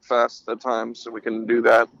play fast at times, so we can do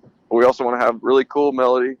that. But we also want to have really cool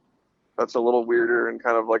melody that's a little weirder and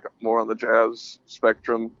kind of more on the jazz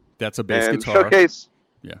spectrum. That's a bass guitar. Showcase,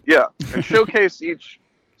 and showcase each.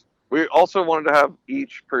 We also wanted to have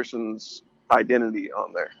each person's identity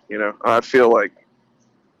on there. I feel like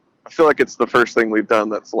it's the first thing we've done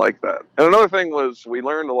that's like that. And another thing was we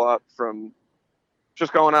learned a lot from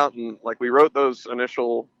just going out and we wrote the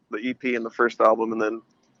EP and the first album, and then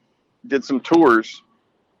did some tours.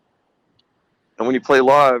 And when you play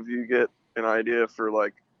live, you get an idea for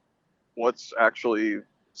what's actually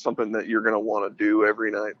something that you're going to want to do every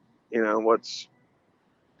night.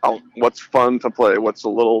 What's fun to play, what's a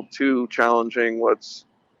little too challenging,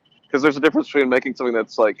 because there's a difference between making something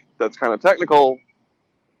that's kind of technical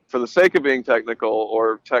for the sake of being technical,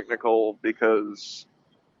 or technical because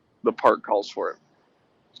the part calls for it.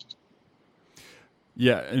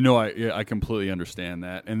 Yeah, no, I completely understand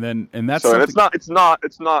that, and that's so it's not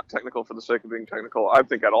technical for the sake of being technical. I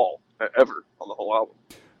think at all, ever on the whole album.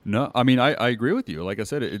 No, I mean I agree with you. Like I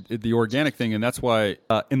said, the organic thing, and that's why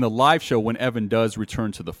in the live show when Evan does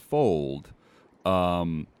return to the fold,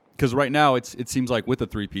 because right now it seems like with the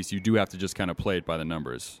 3-piece you do have to just kind of play it by the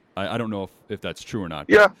numbers. I don't know if that's true or not.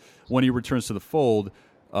 Yeah. When he returns to the fold,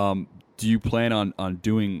 Do you plan on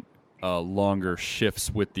doing longer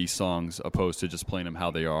shifts with these songs opposed to just playing them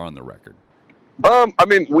how they are on the record? I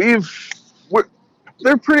mean,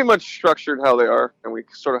 they're pretty much structured how they are, and we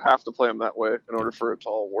sort of have to play them that way in order for it to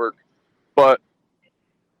all work. But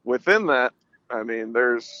within that, I mean,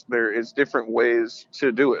 there is different ways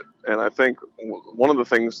to do it. And I think one of the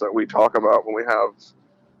things that we talk about when we have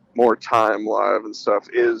more time live and stuff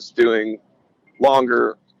is doing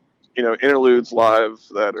longer, interludes live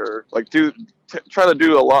that are like try to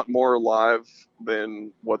do a lot more live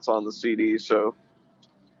than what's on the CD. So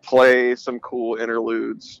play some cool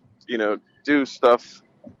interludes, do stuff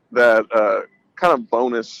that kind of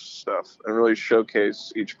bonus stuff and really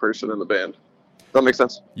showcase each person in the band. Does that make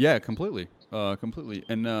sense? Yeah, completely.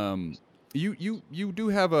 And you do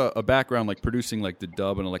have a background like producing like the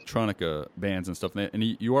dub and electronica bands and stuff, and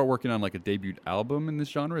you are working on like a debut album in this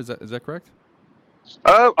genre. Is that correct?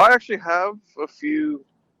 I actually have a few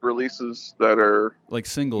releases that are like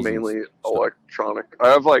singles, mainly electronic. I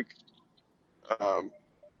have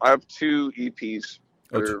I have 2 EPs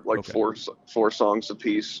that are like four songs a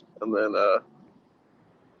piece, and then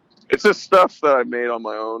it's just stuff that I made on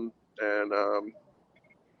my own, and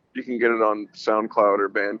you can get it on SoundCloud or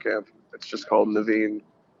Bandcamp. It's just called Navene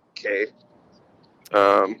K.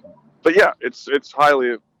 But yeah, it's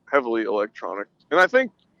heavily electronic, and I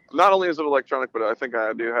think not only is it electronic, but I think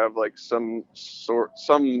I do have like some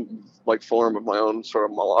like form of my own sort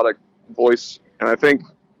of melodic voice. And I think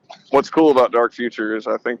what's cool about Dark Future is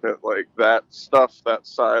I think that like that stuff, that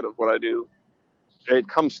side of what I do, it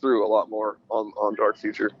comes through a lot more on Dark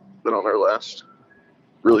Future than on our last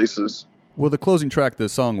releases. Well, the closing track, the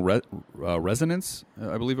song Resonance,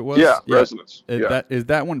 I believe it was. Yeah, Resonance. Is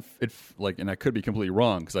that one? And I could be completely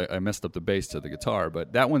wrong because I messed up the bass to the guitar,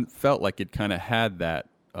 but that one felt like it kind of had that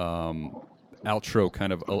outro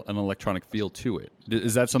kind of an electronic feel to it.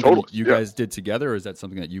 Is that something you guys did together, or is that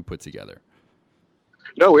something that you put together?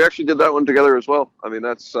 No, we actually did that one together as well. I mean,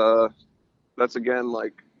 that's again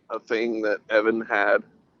like a thing that Evan had,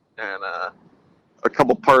 and a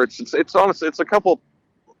couple parts. It's honestly it's a couple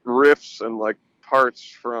riffs and like parts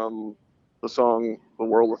from the song "The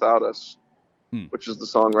World Without Us," which is the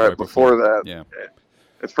song right before that. Yeah,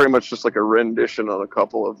 it's pretty much just like a rendition on a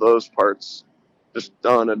couple of those parts, just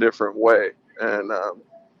done a different way. And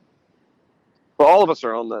but all of us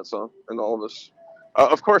are on that song, and all of us.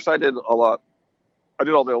 Of course, I did a lot. I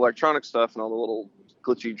did all the electronic stuff and all the little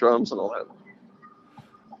glitchy drums and all that.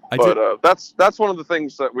 That's one of the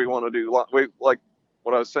things that we want to do. We like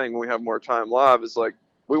what I was saying when we have more time live is like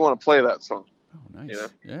we want to play that song. Oh, nice.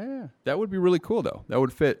 Yeah, that would be really cool though. That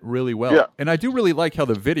would fit really well. Yeah. And I do really like how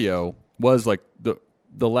the video was like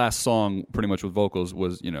the last song, pretty much with vocals,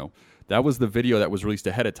 was that was the video that was released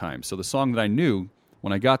ahead of time. So the song that I knew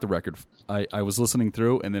when I got the record, I was listening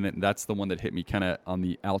through, and then that's the one that hit me kind of on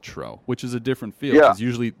the outro, which is a different feel because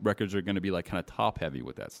usually records are going to be like kind of top heavy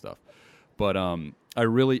with that stuff. But I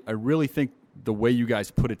really think the way you guys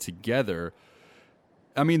put it together.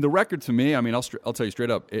 I mean, the record to me, I mean, I'll tell you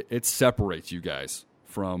straight up, it separates you guys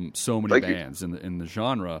from so many bands in the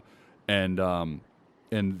genre, and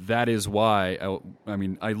that is why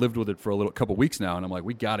I lived with it for a couple weeks now, and I'm like,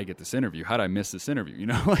 we got to get this interview. How did I miss this interview?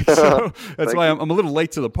 So that's why I'm a little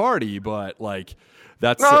late to the party, but like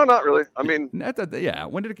that's not really. I mean,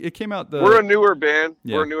 when did it came out? We're a newer band.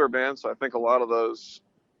 Yeah. We're a newer band, so I think a lot of those,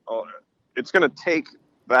 it's going to take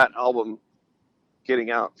that album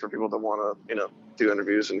getting out for people that want to do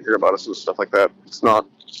interviews and hear about us and stuff like that. It's not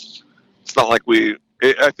like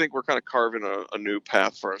I think we're kind of carving a new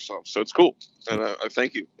path for ourselves, so it's cool, and I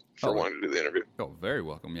thank you for wanting to do the interview. Oh, very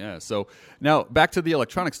welcome. Yeah. So now back to the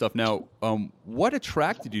electronic stuff. Now, what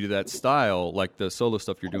attracted you to that style, like the solo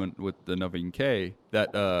stuff you're doing with the Navene K,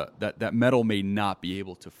 that metal may not be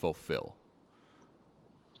able to fulfill?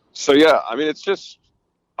 So yeah, I mean, it's just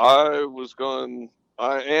I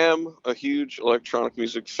am a huge electronic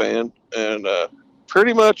music fan, and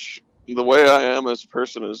pretty much the way I am as a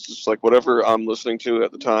person is just like whatever I'm listening to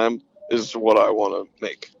at the time is what I want to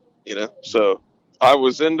make, So I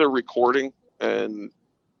was into recording and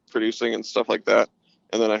producing and stuff like that.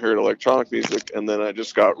 And then I heard electronic music, and then I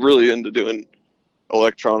just got really into doing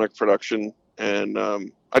electronic production. And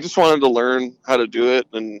I just wanted to learn how to do it.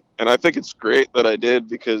 And I think it's great that I did,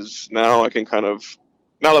 because now I can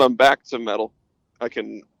now that I'm back to metal, I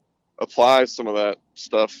can apply some of that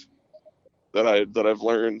stuff that I've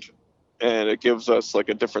learned, and it gives us like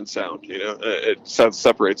a different sound. It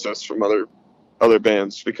separates us from other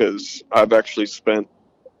bands, because I've actually spent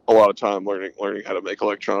a lot of time learning how to make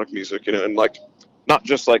electronic music, and like not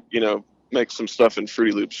just like make some stuff in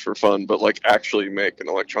Fruity Loops for fun, but like actually make an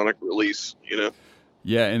electronic release.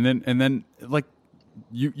 Yeah, and then like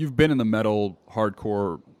you've been in the metal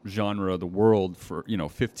hardcore genre of the world for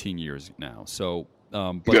 15 years now. So,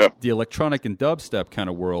 but the electronic and dubstep kind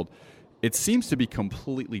of world, it seems to be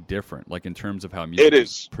completely different, like in terms of how music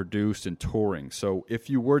is produced and touring. So, if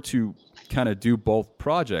you were to kind of do both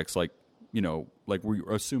projects, like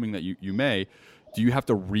we're assuming that you may, do you have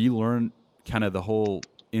to relearn kind of the whole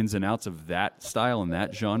ins and outs of that style and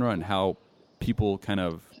that genre and how people kind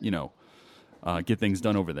of get things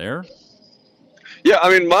done over there? Yeah, I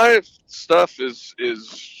mean, my stuff is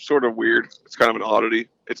sort of weird. It's kind of an oddity.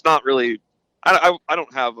 It's not really. I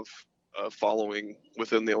don't have a following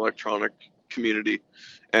within the electronic community,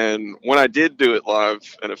 and when I did do it live,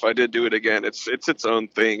 and if I did do it again, it's its own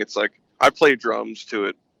thing. It's like I play drums to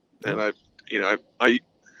it, and I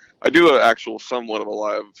do an actual somewhat of a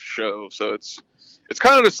live show. So it's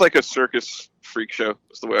kind of just like a circus freak show.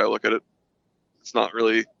 Is the way I look at it. It's not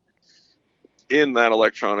really in that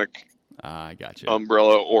electronic I got you.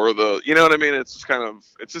 umbrella or the, you know what I mean? It's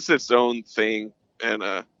just its own thing. And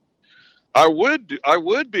I would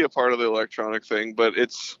be a part of the electronic thing, but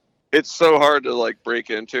it's so hard to like break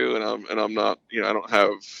into, and I'm not, I don't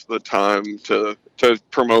have the time to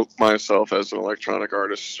promote myself as an electronic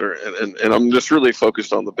artist, and I'm just really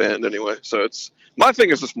focused on the band anyway. So my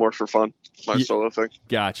thing is just more for fun, solo thing.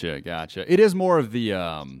 Gotcha. It is more of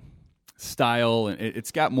the style, and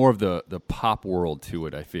it's got more of the pop world to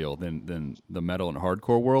it, I feel, than the metal and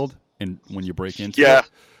hardcore world. And when you break into it,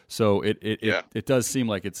 so it does seem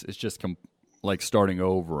like it's just like starting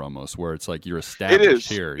over almost, where it's like you're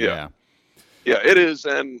established here. Yeah, it is,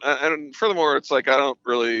 and furthermore, it's like I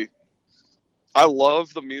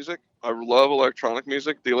love the music. I love electronic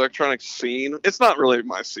music. The electronic scene, it's not really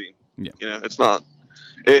my scene. Yeah, it's not.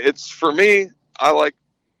 It's for me. I like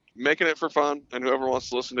making it for fun, and whoever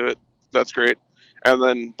wants to listen to it, that's great. And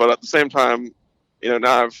then, but at the same time,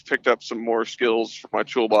 now I've picked up some more skills from my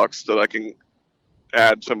toolbox that I can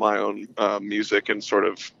add to my own music and sort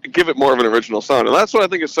of give it more of an original sound. And that's what I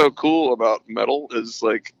think is so cool about metal, is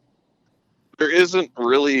like there isn't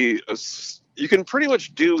really you can pretty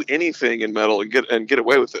much do anything in metal and get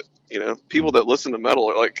away with it. People that listen to metal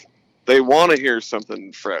are like, they want to hear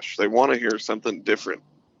something fresh. They want to hear something different.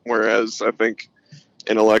 Whereas I think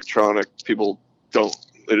in electronic, people don't.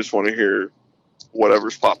 They just want to hear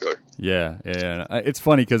whatever's popular. Yeah. It's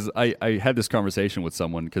funny because I had this conversation with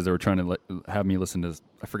someone because they were trying to have me listen to,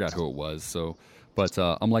 I forgot who it was. So, but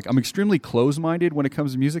I'm extremely close-minded when it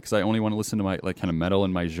comes to music because I only want to listen to my kind of metal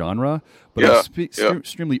in my genre. But I'm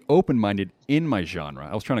extremely open-minded in my genre.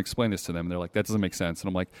 I was trying to explain this to them, and they're like, "That doesn't make sense." And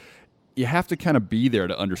I'm like, you have to kind of be there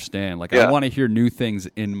to understand. Like, I want to hear new things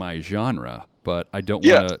in my genre, but I don't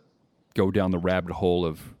want to go down the rabbit hole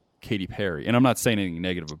of Katy Perry. And I'm not saying anything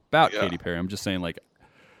negative about Katy Perry. I'm just saying, like,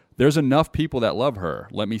 there's enough people that love her.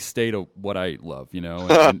 Let me stay to what I love,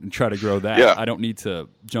 and try to grow that. I don't need to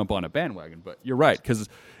jump on a bandwagon. But you're right,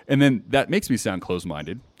 and then that makes me sound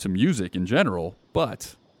closed-minded to music in general,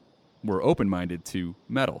 but we're open-minded to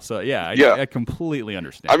metal. So, I completely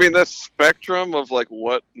understand. I mean, the spectrum of, like,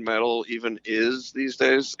 what metal even is these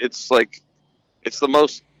days, it's like,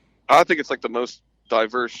 I think it's like the most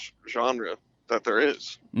diverse genre that there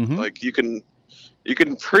is. Mm-hmm. Like, you can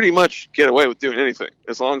pretty much get away with doing anything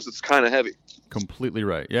as long as it's kind of heavy. Completely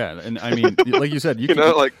right. Yeah, and I mean, like you said,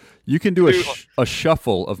 you can do a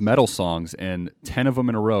shuffle of metal songs, and 10 of them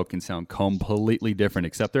in a row can sound completely different,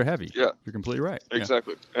 except they're heavy. Yeah, you're completely right.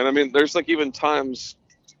 Exactly. Yeah. And I mean, there's like even times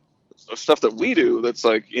of stuff that we do that's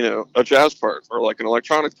like a jazz part or like an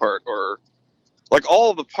electronic part, or like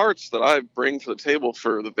all of the parts that I bring to the table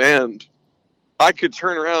for the band. I could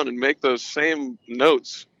turn around and make those same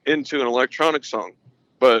notes into an electronic song,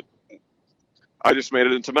 but I just made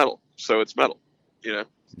it into metal, so it's metal, and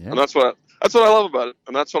that's what I love about it,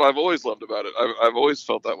 and that's what I've always loved about it. I've always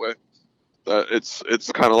felt that way, that it's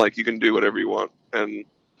kind of like you can do whatever you want, and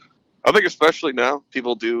I think especially now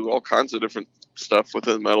people do all kinds of different stuff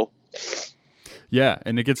within metal. Yeah,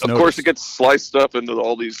 and it gets of course it gets sliced up into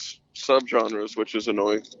all these subgenres, which is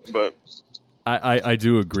annoying, but. I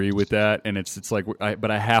do agree with that, and it's like,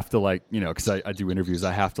 but I have to because I do interviews,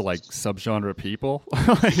 I have to like subgenre people.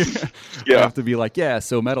 I have to be like,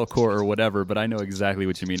 so metalcore or whatever, but I know exactly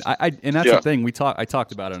what you mean. And that's the thing I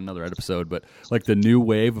talked about it in another episode, but like the new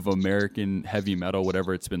wave of American heavy metal,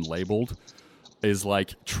 whatever it's been labeled, is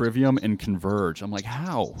like Trivium and Converge. I'm like,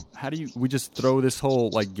 how do we just throw this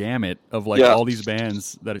whole like gamut of like all these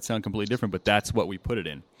bands that it sound completely different, but that's what we put it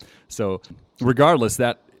in. So regardless,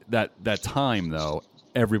 that time though,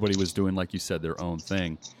 everybody was doing, like you said, their own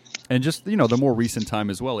thing. And just, the more recent time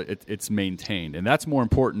as well, it's maintained. And that's more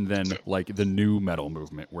important than like the new metal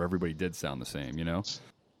movement where everybody did sound the same,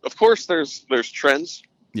 Of course there's trends,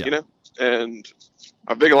 and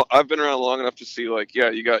I've been around long enough to see like,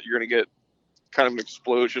 you're going to get kind of an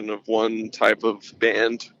explosion of one type of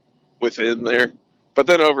band within there. But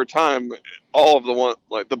then over time, all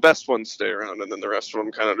of the best ones stay around, and then the rest of them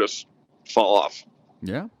kind of just fall off.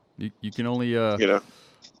 Yeah. You can only,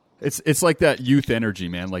 It's like that youth energy,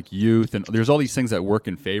 man. Like youth, and there's all these things that work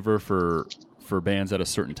in favor for bands at a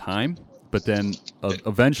certain time, but then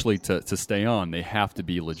eventually to stay on, they have to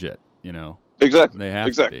be legit. Exactly. They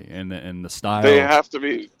have to be, and the style. They have to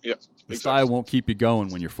be. Yeah. The style won't keep you going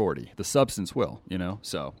when you're 40. The substance will.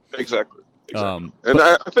 So exactly. And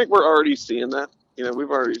I think we're already seeing that.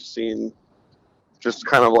 We've already seen just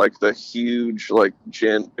kind of like the huge like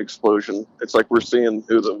gent explosion. It's like we're seeing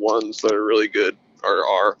who the ones that are really good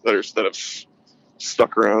are that have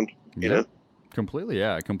stuck around. Completely.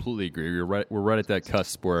 Yeah, I completely agree. You're right. We're right at that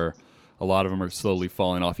cusp where a lot of them are slowly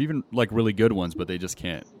falling off. Even like really good ones, but they just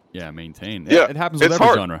can't. Maintain. Yeah, it happens with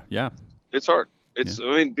every genre. Yeah, it's hard.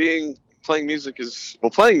 I mean, playing music's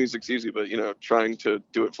easy, but trying to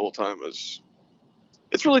do it full time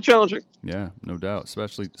it's really challenging. Yeah, no doubt,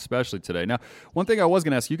 especially today. Now, one thing I was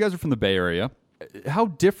going to ask you guys are from the Bay Area. How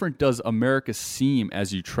different does America seem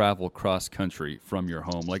as you travel cross country from your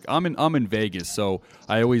home? Like I'm in Vegas, so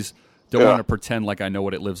I always don't want to pretend like I know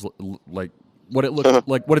what it lives like. What it looks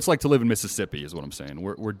like, what it's like to live in Mississippi is what I'm saying.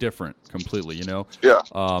 We're different completely, Yeah.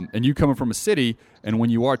 And you coming from a city, and when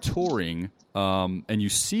you are touring, and you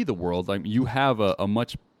see the world, like you have a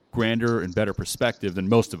much grander and better perspective than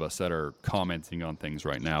most of us that are commenting on things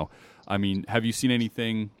right now. I mean, have you seen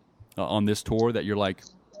anything on this tour that you're like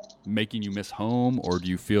making you miss home, or do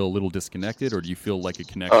you feel a little disconnected, or do you feel like a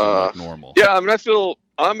connection like normal? Yeah, I mean,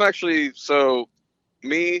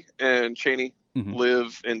 me and Cheney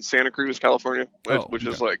live in Santa Cruz, California, which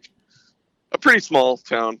is like a pretty small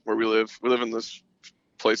town where we live. We live in this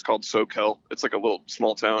place called SoCal. It's like a little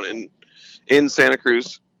small town in Santa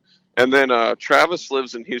Cruz. And then Travis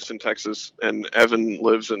lives in Houston, Texas, and Evan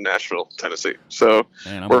lives in Nashville, Tennessee. So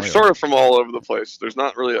we're sort of from all over the place. There's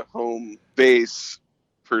not really a home base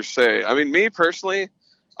per se. I mean, me personally,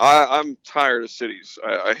 I'm tired of cities.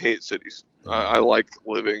 I hate cities. I like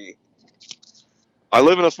living. I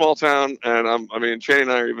live in a small town, and Cheney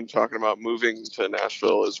and I are even talking about moving to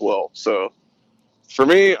Nashville as well. So for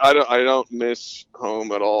me, I don't miss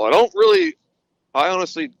home at all. I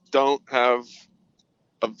honestly don't have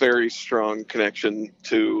a very strong connection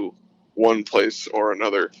to one place or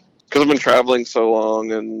another because I've been traveling so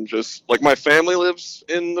long, and just like my family lives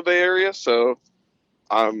in the Bay Area, so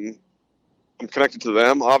I'm connected to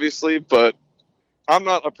them obviously, but I'm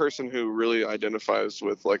not a person who really identifies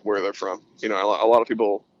with like where they're from. A lot of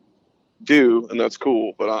people do, and that's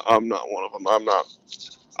cool, but I'm not one of them.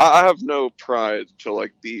 I have no pride to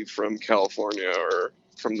like be from California or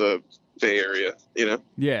from the Bay Area,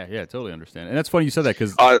 Yeah, totally understand. And that's funny you said that,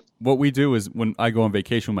 because what we do is when I go on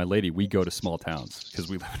vacation with my lady, we go to small towns because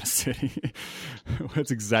we live in a city.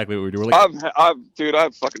 That's exactly what we do. We're like,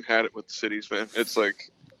 I've fucking had it with the cities, man. It's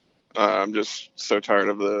like I'm just so tired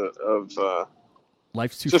of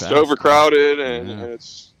life's too just fast, overcrowded, and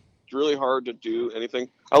it's really hard to do anything.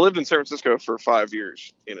 I lived in San Francisco for 5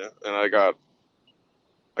 years, and I got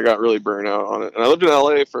really burnt out on it. And I lived in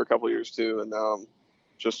LA for a couple of years too, and now I'm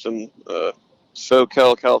just in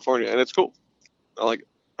SoCal, California, and it's cool. I like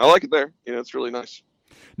it there. It's really nice.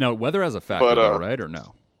 Now, weather has a factor, though, right, or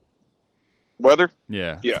no? Weather?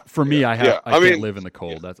 Yeah. Yeah. For me, I can't live in the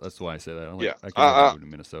cold. Yeah. That's why I say that. I can't move to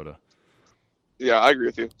Minnesota. Yeah, I agree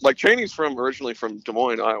with you. Like Cheney's originally from Des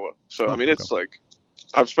Moines, Iowa. So it's like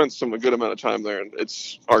I've spent a good amount of time there, and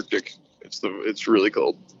it's Arctic. It's really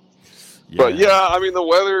cold. Yeah. But the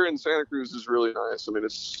weather in Santa Cruz is really nice. I mean,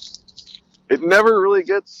 it never really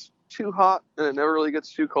gets too hot, and it never really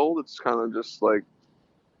gets too cold. It's kind of just like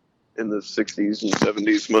in the 60s and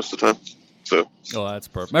 70s most of the time. So that's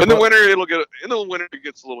perfect. In the winter it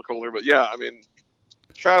gets a little colder, but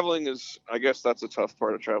traveling is, I guess that's a tough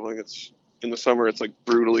part of traveling. It's in the summer, it's like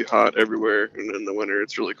brutally hot everywhere, and in the winter,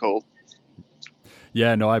 it's really cold.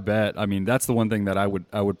 Yeah, no, I bet. I mean, that's the one thing that I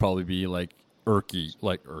would probably be like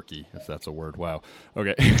irky, if that's a word. Wow.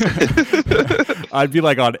 Okay. I'd be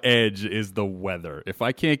like on edge is the weather. If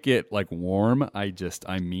I can't get like warm, I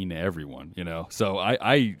mean to everyone, So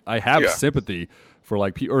I have sympathy for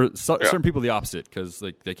like certain people the opposite, because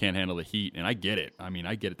like they can't handle the heat, and I get it. I mean,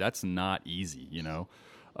 I get it. That's not easy,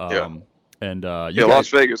 And Las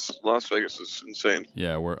Vegas is insane.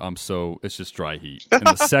 Yeah, it's just dry heat. And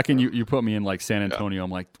the second you put me in like San Antonio, I'm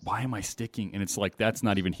like, why am I sticking? And it's like, that's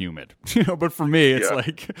not even humid, but for me, it's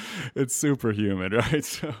like, it's super humid, right?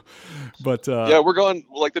 So, but we're going,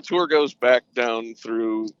 like the tour goes back down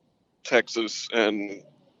through Texas and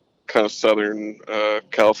kind of southern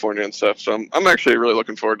California and stuff. So I'm actually really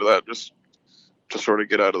looking forward to that. Just to sort of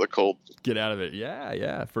get out of the cold. Get out of it.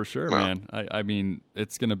 Yeah, for sure, man. I mean,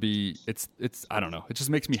 it's going to be, it's, I don't know. It just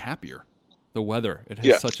makes me happier. The weather, it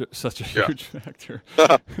has such a huge factor.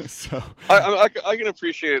 So I can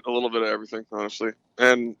appreciate a little bit of everything, honestly.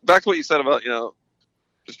 And back to what you said about,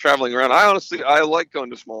 just traveling around. I like going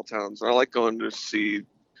to small towns. I like going to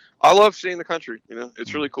I love seeing the country,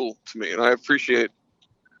 it's really cool to me. And I appreciate,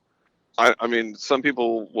 I mean, some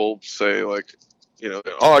people will say like,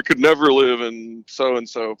 I could never live in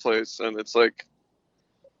so-and-so place. And it's like,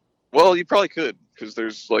 well, you probably could, because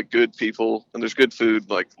there's like good people and there's good food,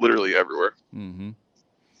 like literally everywhere. Mm-hmm.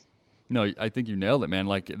 No, I think you nailed it, man.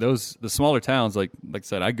 Like the smaller towns, like I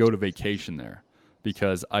said, I go to vacation there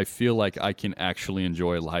because I feel like I can actually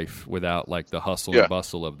enjoy life without like the hustle and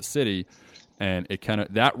bustle of the city. And it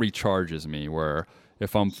that recharges me, where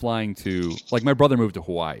if I'm flying to, like my brother moved to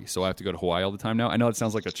Hawaii, so I have to go to Hawaii all the time now. I know it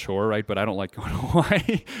sounds like a chore, right? But I don't like going to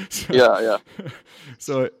Hawaii.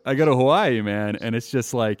 So I go to Hawaii, man, and it's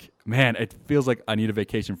just like, man, it feels like I need a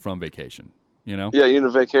vacation from vacation, Yeah, you need a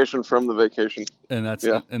vacation from the vacation. And that's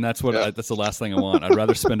what that's the last thing I want. I'd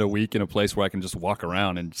rather spend a week in a place where I can just walk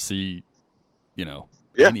around and see,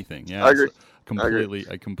 anything. Yeah, I agree.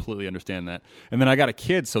 I completely understand that. And then I got a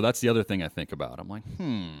kid, so that's the other thing I think about. I'm like,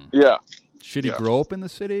 Yeah. Should he grow up in the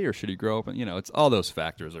city, or should he grow up in, it's all those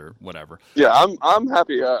factors or whatever. Yeah, I'm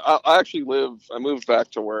happy. I actually I moved back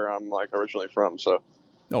to where I'm like originally from. So,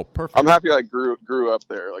 perfect. I'm happy I grew up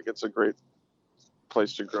there. Like, it's a great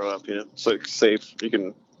place to grow up. It's like safe. You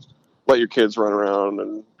can let your kids run around,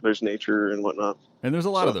 and there's nature and whatnot. And there's a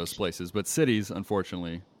lot of those places, but cities,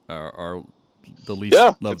 unfortunately, are the least.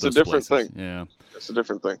 It's a different places. thing. Yeah, it's a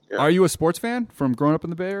different thing. Yeah. Are you a sports fan from growing up in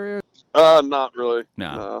the Bay Area? Not really.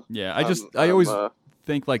 No. Yeah, I always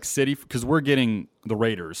think like city, because we're getting the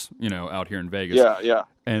Raiders, out here in Vegas. Yeah.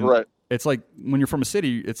 And right. It's like when you're from a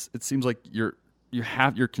city, it seems like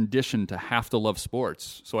you're conditioned to have to love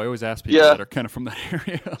sports. So I always ask people that are kind of from that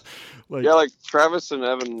area. like Travis and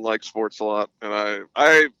Evan like sports a lot, and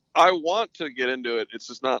I want to get into it. It's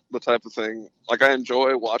just not the type of thing. Like, I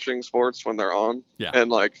enjoy watching sports when they're on. Yeah.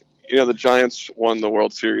 And like, the Giants won the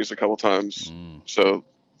World Series a couple times. So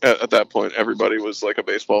at that point, everybody was like a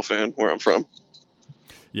baseball fan where I'm from.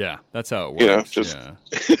 Yeah, that's how it works.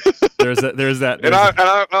 There's that. And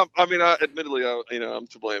I mean, admittedly, I'm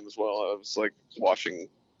to blame as well. I was like watching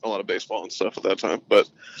a lot of baseball and stuff at that time, but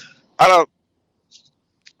I'm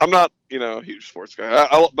not, a huge sports guy.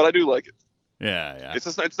 But I do like it. Yeah.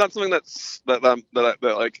 It's not something that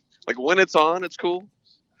like when it's on, it's cool.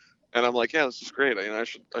 And I'm like, yeah, this is great. I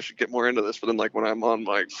should get more into this. But then like when I'm on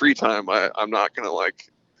my free time, I'm not going to like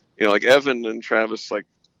Evan and Travis, like,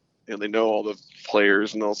 they know all the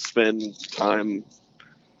players and they'll spend time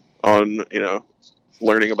on,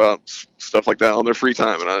 learning about stuff like that on their free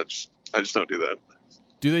time. And I just don't do that.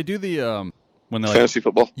 Do they do the, when they're fantasy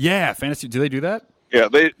football? Yeah. Fantasy. Do they do that? Yeah.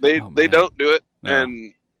 They don't do it. No.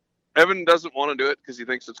 And Evan doesn't want to do it because he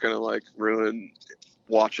thinks it's going to like ruin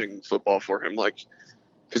watching football for him. Like,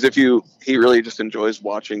 because he really just enjoys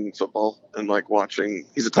watching football and like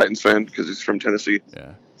he's a Titans fan because he's from Tennessee.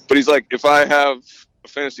 Yeah. But he's like, if I have a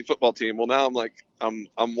fantasy football team, well, now I'm like, I'm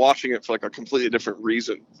watching it for like a completely different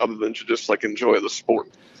reason other than to just like enjoy the sport.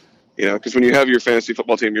 Because when you have your fantasy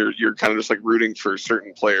football team, you're kind of just like rooting for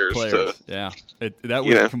certain players. That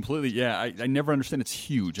was completely. I never understand. It's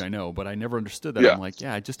huge, I know, but I never understood that. I'm like,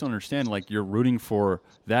 I just don't understand. Like, you're rooting for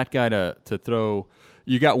that guy to throw.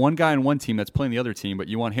 You got one guy on one team that's playing the other team, but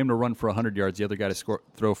you want him to run for 100 yards, the other guy to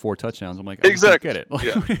throw 4 touchdowns. I'm like, I don't get it.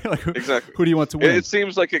 Like, exactly. Who do you want to win? It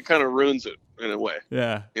seems like it kind of ruins it in a way.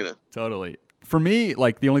 Yeah, totally. For me,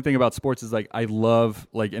 like, the only thing about sports is like I love,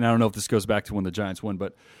 like, and I don't know if this goes back to when the Giants won,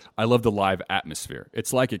 but I love the live atmosphere.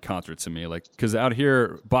 It's like at concerts to me, like, because out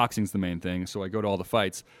here boxing's the main thing, so I go to all the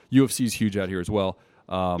fights. UFC's huge out here as well.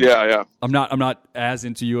 I'm not as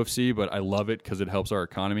into UFC, but I love it because it helps our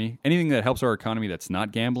economy. Anything that helps our economy that's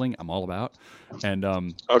not gambling, I'm all about.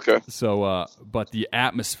 And so, but the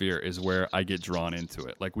atmosphere is where I get drawn into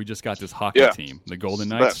it. Like, we just got this hockey team, the Golden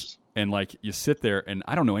Knights, and like you sit there, and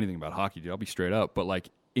I don't know anything about hockey, dude. I'll be straight up, but like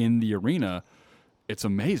in the arena, it's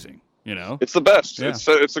amazing. It's the best. Yeah.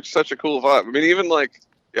 It's like such a cool vibe. I mean, even like,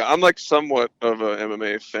 I'm like somewhat of a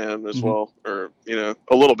MMA fan as well, or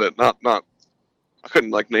a little bit, not I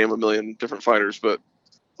couldn't like name a million different fighters, but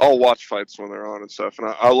I'll watch fights when they're on and stuff, and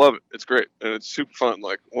I love it. It's great and it's super fun.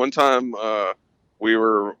 Like one time,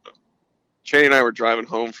 Cheney and I were driving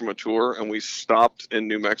home from a tour, and we stopped in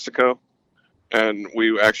New Mexico, and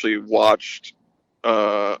we actually watched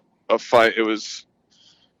a fight. It was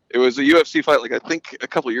a UFC fight. Like I think a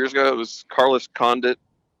couple of years ago, it was Carlos Condit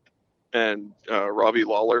and Robbie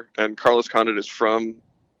Lawler, and Carlos Condit is from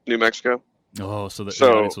New Mexico. Oh, so the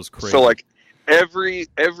audience was crazy. So like every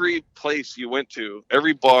place you went to,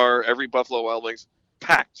 every bar, every Buffalo Wild Wings,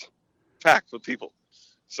 packed with people.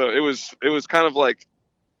 So it was kind of like,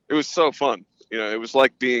 it was so fun. You know, it was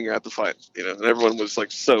like being at the fight, you know, and everyone was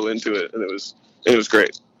like so into it, and it was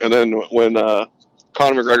great. And then when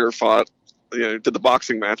Conor McGregor fought, you know, did the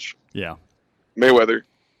boxing match. Yeah. Mayweather,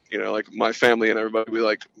 you know, like my family and everybody, we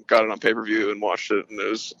like got it on pay-per-view and watched it, and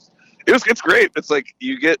it's great. It's like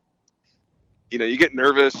you get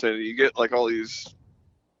nervous and you get like all these.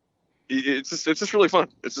 It's just really fun.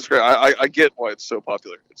 It's just great. I get why it's so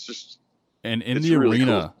popular. It's just. And in the really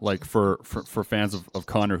arena, cool. like for fans of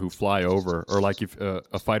Conor who fly over, or like if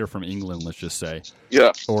a fighter from England, let's just say,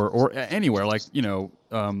 yeah, or anywhere, like you know,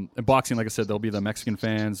 in boxing, like I said, there'll be the Mexican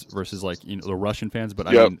fans versus like you know the Russian fans, but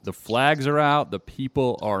I mean the flags are out, the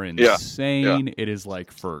people are insane. Yeah. It is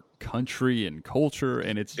like for country and culture,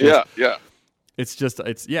 and it's just,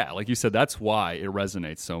 It's like you said, that's why it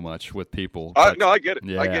resonates so much with people. No, I get it.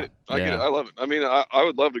 Yeah, I get it. I get it. I love it. I mean, I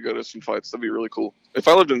would love to go to some fights. That'd be really cool. If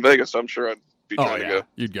I lived in Vegas, I'm sure I'd be trying to go.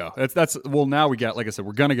 You'd go. That's well, now we got, like I said,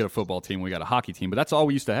 we're gonna get a football team. We got a hockey team, but that's all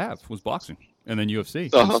we used to have was boxing and then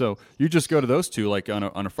UFC. And so you just go to those two like on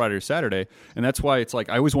a Friday or Saturday, and that's why it's like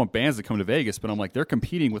I always want bands to come to Vegas, but I'm like they're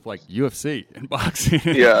competing with like UFC and boxing.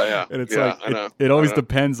 Yeah. And it's like it always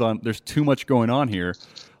depends on. There's too much going on here.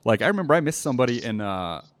 Like I remember I missed somebody in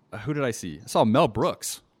who did I see? I saw Mel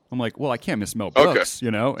Brooks. I'm like, well, I can't miss Mel Brooks,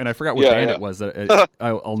 you know? And I forgot what band it was that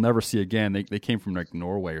I'll never see again. They came from like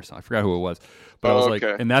Norway or something. I forgot who it was. But I was like,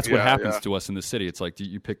 and that's what happens to us in the city. It's like, do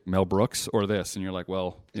you pick Mel Brooks or this? And you're like,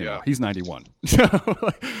 well, you know, he's 91.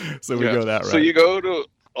 So we go that route. So you go to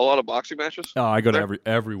a lot of boxing matches? Oh, I go to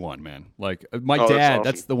every one, man. Like my dad,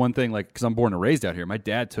 that's the one thing, like, because I'm born and raised out here. My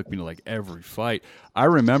dad took me to like every fight. I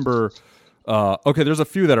remember... there's a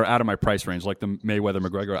few that are out of my price range, like the Mayweather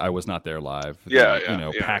McGregor. I was not there live.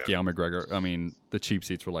 Pacquiao McGregor. I mean, the cheap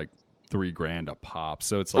seats were like $3,000 a pop.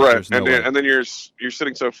 So it's like right, and then you're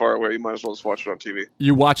sitting so far away, you might as well just watch it on TV.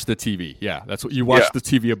 You watch the TV, that's what you watch the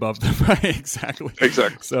TV above the exactly.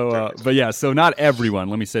 So, so not everyone.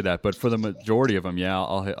 Let me say that, but for the majority of them,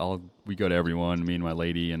 we go to everyone. Me and my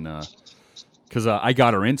lady, and because I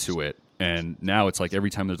got her into it. And now it's like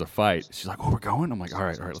every time there's a fight, she's like, "Oh, we're going." I'm like, "All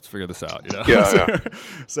right, let's figure this out." You know? Yeah.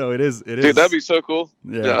 So it is. Dude, that'd be so cool.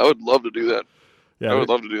 Yeah, I would love to do that. Yeah, I would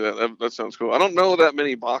love to do that. That sounds cool. I don't know that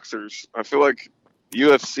many boxers. I feel like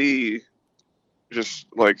UFC just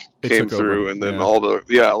like came through, and then all the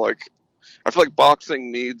I feel like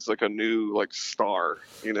boxing needs like a new like star.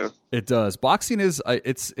 You know, it does. Boxing is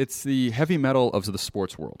it's the heavy metal of the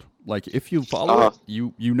sports world. Like if you follow it,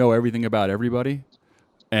 you know everything about everybody.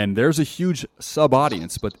 And there's a huge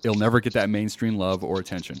sub-audience, but it'll never get that mainstream love or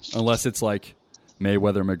attention unless it's like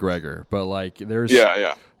Mayweather McGregor. But like there's,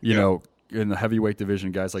 you know, in the heavyweight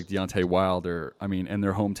division, guys like Deontay Wilder, I mean, in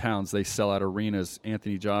their hometowns, they sell out arenas.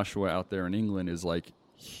 Anthony Joshua out there in England is like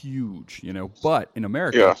huge, you know. But in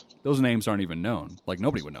America, those names aren't even known. Like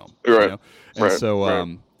nobody would know them. Right. You know? And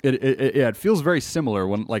so it feels very similar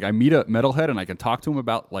when like I meet a metalhead and I can talk to him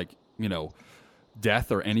about like, you know,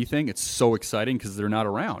 death or anything. It's so exciting because they're not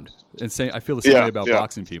around. And I feel the same way about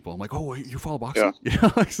boxing people. I'm like, oh, wait, you follow boxing? Yeah.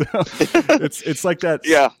 So it's like that.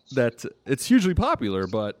 That it's hugely popular,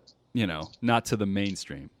 but you know, not to the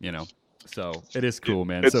mainstream. You know, so it is cool,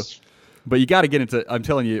 man. But you got to get into. I'm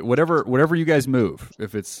telling you, whatever you guys move,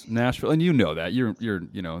 if it's Nashville, and you know that you're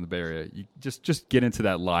you know in the Bay Area, you just get into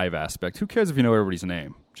that live aspect. Who cares if you know everybody's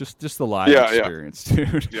name? Just the live experience,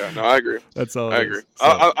 dude. Yeah, no, I agree. That's all. I agree.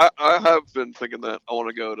 So. I have been thinking that I want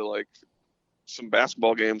to go to like some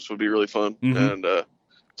basketball games would be really fun, and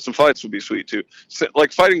some fights would be sweet too.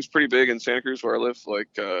 Like fighting's pretty big in Santa Cruz where I live. Like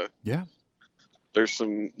there's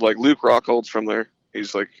some like Luke Rockhold's from there. He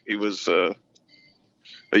was a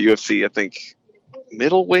UFC, I think,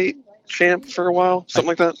 middleweight champ for a while, something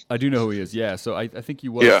like that. I do know who he is. Yeah, so I think he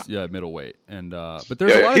was middleweight, and but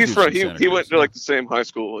there's a lot he's of from he went to like the same high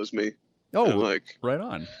school as me. Oh, and, like right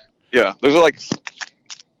on. Yeah, there's like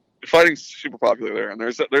fighting's super popular there, and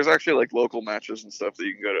there's actually like local matches and stuff that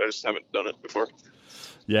you can go to. I just haven't done it before.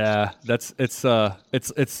 Yeah, it's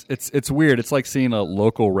weird. It's like seeing a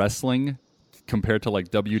local wrestling compared to like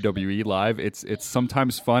WWE live, it's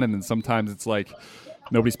sometimes fun, and then sometimes it's like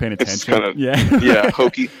nobody's paying attention. It's kind of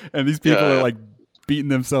hokey. And these people are like beating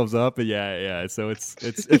themselves up. But so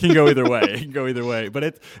it can go either way. It can go either way.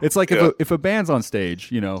 But it's like if a band's on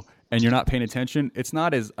stage, and you're not paying attention, it's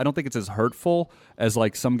not as, I don't think it's as hurtful as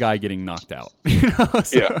like some guy getting knocked out.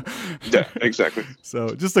 Yeah, exactly.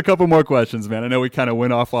 So just a couple more questions, man. I know we kind of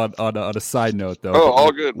went off on a side note, though. Oh,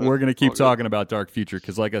 all good, man. We're going to keep talking about Dark Future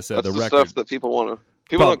because, like I said, that's the record stuff that people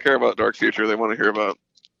don't care about Dark Future. They want to hear about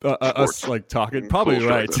us like talking. Probably cool,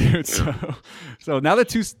 right, dude. Yeah. So now that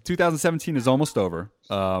 2017 is almost over,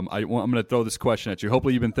 I'm going to throw this question at you.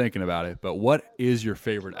 Hopefully you've been thinking about it. But what is your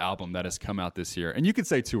favorite album that has come out this year? And you can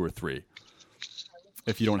say 2 or 3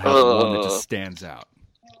 if you don't have one that just stands out.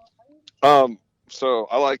 So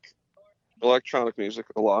I like electronic music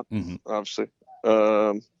a lot, obviously.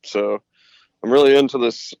 So I'm really into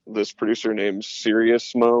this producer named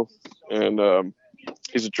Sirius Mo, and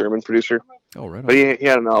he's a German producer. Oh, right. But he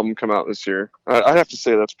had an album come out this year. I'd have to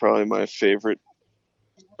say that's probably my favorite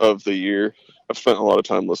of the year. I've spent a lot of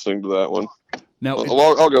time listening to that one. Now,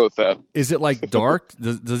 I'll go with that. Is it like dark?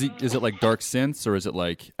 Is it like dark synths, or is it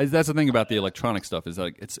like? That's the thing about the electronic stuff is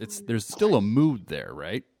like it's there's still a mood there,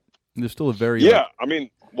 right? There's still a very I mean,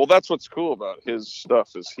 well, that's what's cool about his stuff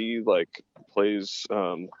is he like plays.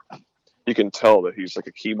 You can tell that he's like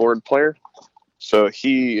a keyboard player, so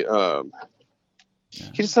he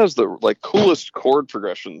just has the like coolest chord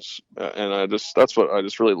progressions, and that's what I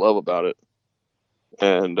just really love about it.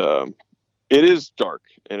 And it is dark,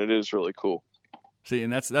 and it is really cool. See,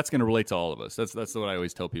 and that's going to relate to all of us. That's what I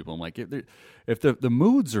always tell people. I'm like, if the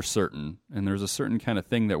moods are certain, and there's a certain kind of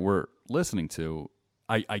thing that we're listening to,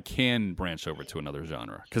 I can branch over to another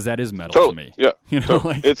genre because that is metal to me. Yeah,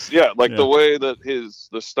 like, it's the way that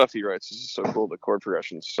the stuff he writes is so cool. The chord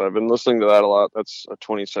progressions. So I've been listening to that a lot. That's a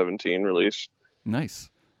 2017 release. Nice.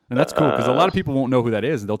 And that's cool because a lot of people won't know who that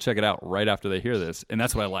is, and they'll check it out right after they hear this. And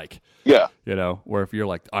that's what I like. Yeah. Where if you're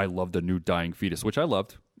like, I love the new Dying Fetus, which I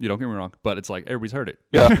loved. You don't get me wrong, but it's like everybody's heard it.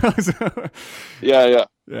 Yeah.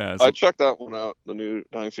 Yeah. So, I checked that one out. The new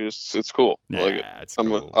Dying Fetus. It's cool. Yeah, I like it. It's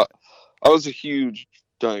cool. I was a huge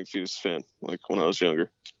Dying Fetus fan, like when I was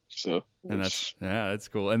younger. So. And that's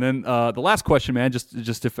cool. And then the last question, man,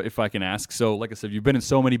 just if I can ask. So, like I said, you've been in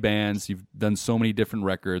so many bands, you've done so many different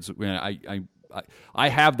records. I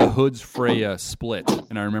have the Hoods Freya split,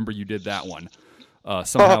 and I remember you did that one.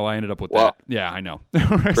 Somehow I ended up with that. Yeah, I know.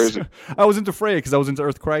 Crazy. I was into Freya because I was into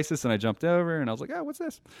Earth Crisis, and I jumped over, and I was like, what's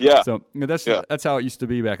this? Yeah. So that's how it used to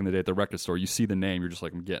be back in the day at the record store. You see the name, you're just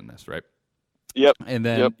like, I'm getting this, right? Yep. And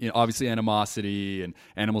then obviously Animosity and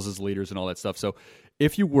Animals as Leaders and all that stuff. So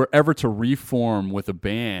if you were ever to reform with a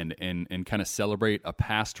band and kind of celebrate a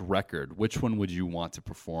past record, which one would you want to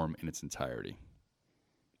perform in its entirety?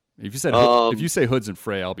 If you say Hoods and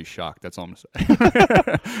Frey, I'll be shocked. That's all I'm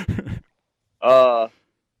gonna say.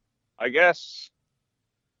 I guess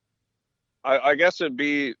it'd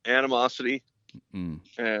be Animosity,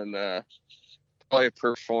 and probably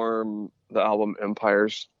perform the album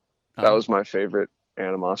Empires. That was my favorite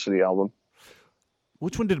Animosity album.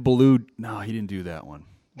 Which one did Baloo? No, he didn't do that one.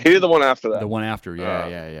 He did the one after that. The one after,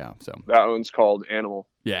 yeah. So that one's called Animal.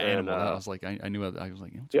 Yeah, Animal. I was like, I knew it. I was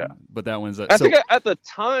like, but that one's. I think at the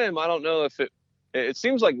time, I don't know if it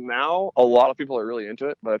seems like now a lot of people are really into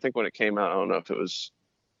it, but I think when it came out, I don't know if it was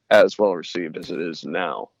as well received as it is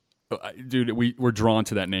now. Dude, we're drawn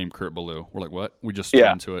to that name, Kurt Ballou. We're like, what? We just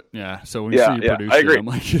into it. Yeah. So when you see you produce it, I'm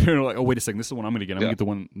like, you're like, oh, wait a second, this is the one I'm going to get. I'm going to get the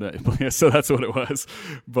one that. So that's what it was.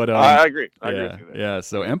 But I agree. Yeah.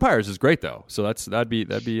 So Empires is great though. So that'd be.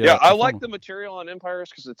 Yeah, I like the material on Empires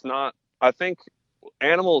because it's not. I think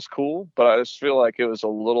Animal is cool, but I just feel like it was a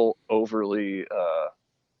little overly.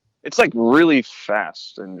 It's like really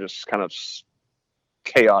fast and just kind of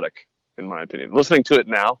chaotic, in my opinion. Listening to it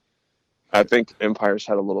now, I think Empires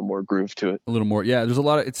had a little more groove to it. A little more, yeah. There's a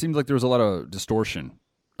lot of. It seems like there was a lot of distortion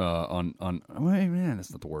on. Man,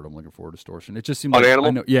 that's not the word I'm looking for. Distortion. It just seemed on like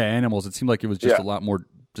Animal? Animals. It seemed like it was just a lot more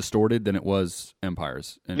distorted than it was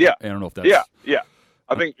Empires. And I don't know if that's. Yeah.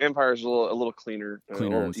 I think Empires is a little cleaner and a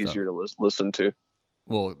little easier to listen to.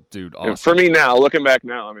 Well, dude, awesome. For me now, looking back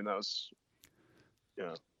now, I mean that was,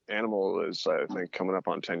 Animal is I think coming up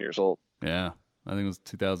on 10 years old. Yeah, I think it was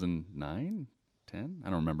 2009. 10? I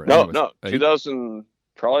don't remember. No, 2000,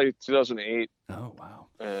 probably 2008. Oh, wow.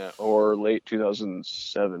 Or late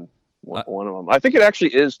 2007. One of them. I think it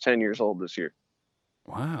actually is 10 years old this year.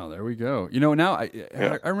 Wow, there we go. Now I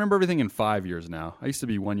remember everything in 5 years now. I used to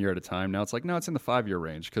be 1 year at a time. Now it's like, no, it's in the 5 year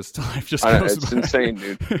range because life just goes It's by. insane,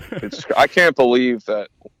 dude. I can't believe that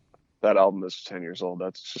album is 10 years old.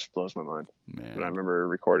 That just blows my mind. Man. And I remember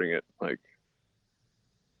recording it like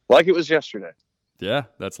like it was yesterday. Yeah,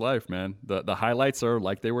 that's life, man. The highlights are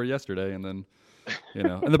like they were yesterday, and then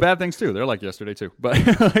and the bad things too. They're like yesterday too. But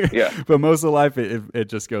but most of life it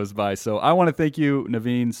just goes by. So I want to thank you,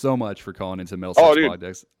 Navene, so much for calling into MetalSucks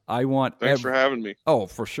Podcast. Thanks for having me. Oh,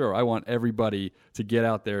 for sure. I want everybody to get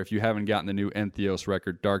out there. If you haven't gotten the new Entheos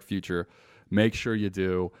record, Dark Future, make sure you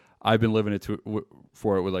do. I've been living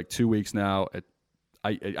for it with like 2 weeks now.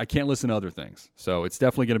 I can't listen to other things, so it's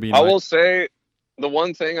definitely going to be. I will say the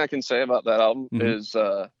one thing I can say about that album is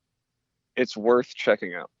it's worth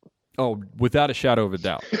checking out. Oh, without a shadow of a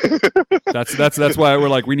doubt. That's why we're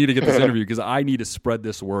like, we need to get this interview, because I need to spread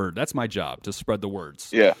this word. That's my job, to spread the words.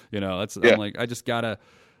 Yeah. I'm like, I just gotta,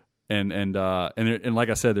 and like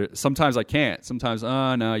I said, sometimes I can't. Sometimes,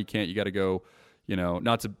 no, you can't. You got to go.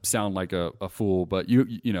 Not to sound like a fool, but you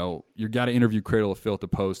got to interview Cradle of Filth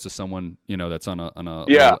opposed to someone that's on a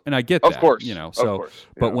and I get that, of course,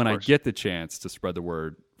 but when I get the chance to spread the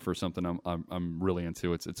word for something I'm really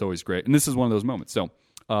into, it's always great, and this is one of those moments. So.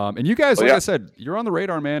 And you guys, I said, you're on the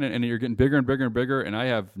radar, man, and you're getting bigger and bigger and bigger. And I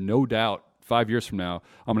have no doubt 5 years from now,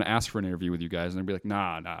 I'm going to ask for an interview with you guys, and they'll be like,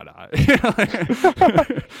 nah.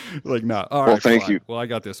 Like, nah. All right, thank you. Well, I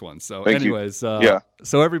got this one. So thank anyways, so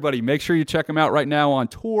everybody, make sure you check them out right now on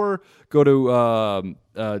tour. Go to,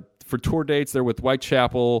 for tour dates, they're with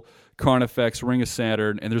Whitechapel, Carnifex, Ring of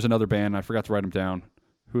Saturn, and there's another band. I forgot to write them down.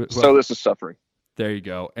 So This Is Suffering. There you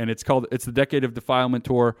go. And it's the Decade of Defilement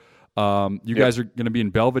Tour. You guys are going to be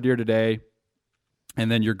in Belvedere today, and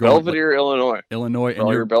then you're going Belvedere, Illinois, and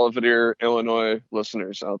all your Belvedere, Illinois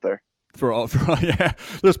listeners out there. For all,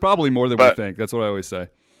 there's probably more than we think. That's what I always say.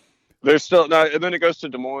 There's still now, and then it goes to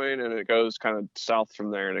Des Moines, and it goes kind of south from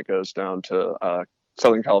there, and it goes down to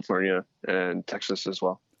Southern California and Texas as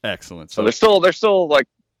well. Excellent. So there's still like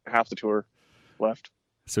half the tour left.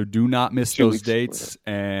 So do not miss those dates,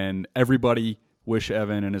 and everybody. Wish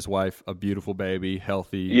Evan and his wife a beautiful baby,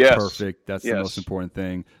 healthy, perfect. That's the most important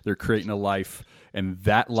thing. They're creating a life, and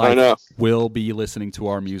that life will be listening to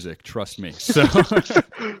our music. Trust me. So,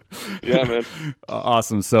 yeah, man.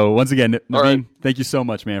 Awesome. So once again, Navene, thank you so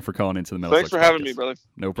much, man, for calling into the MetalSucks. Thanks for having me, brother.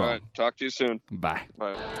 No problem. All right, talk to you soon. Bye.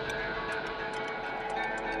 Bye.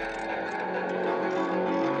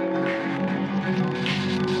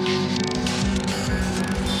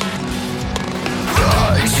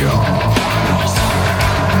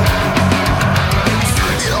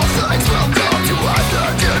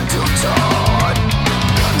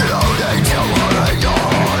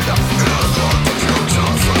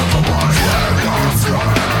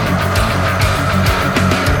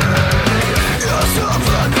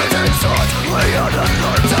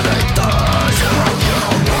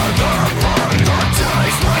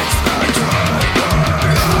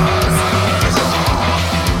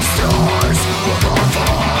 Stars above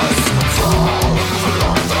us.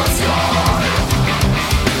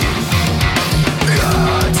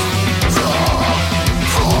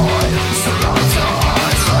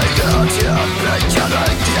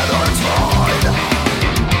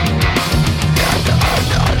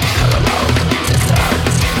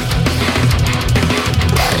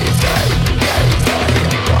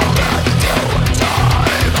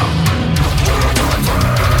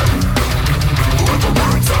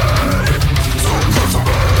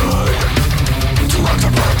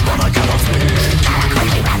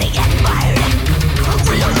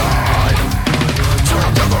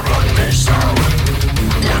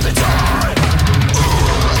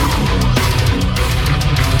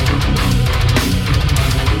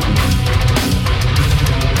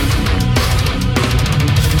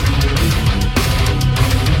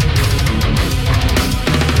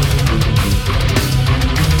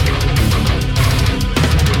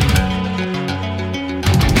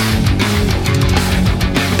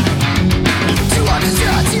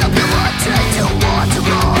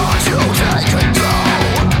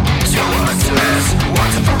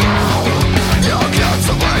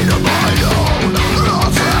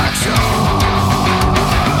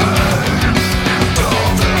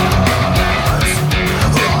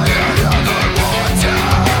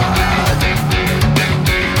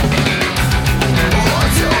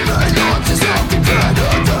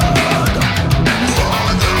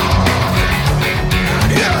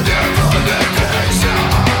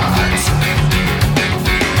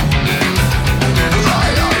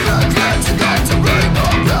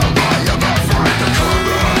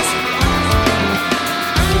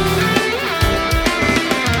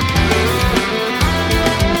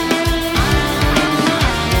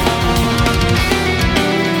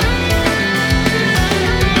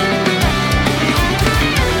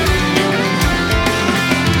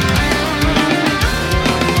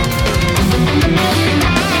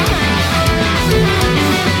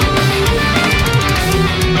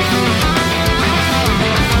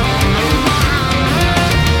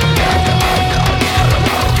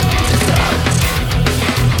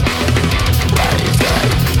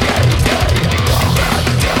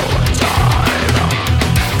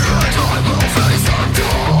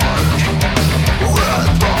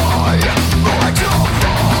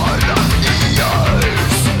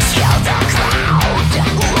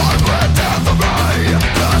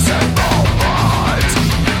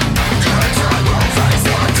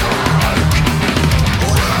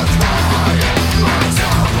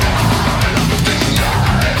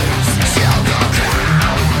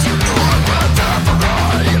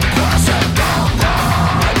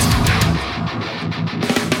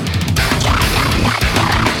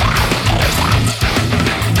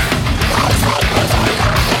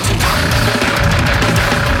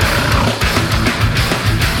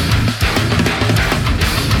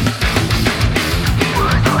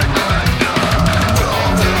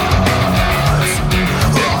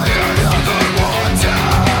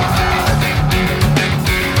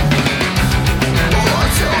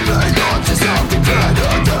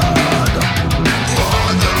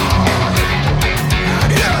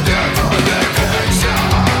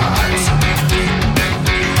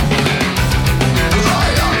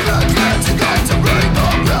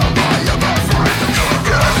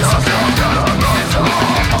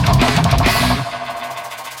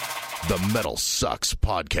 Metal Sucks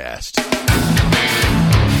Podcast.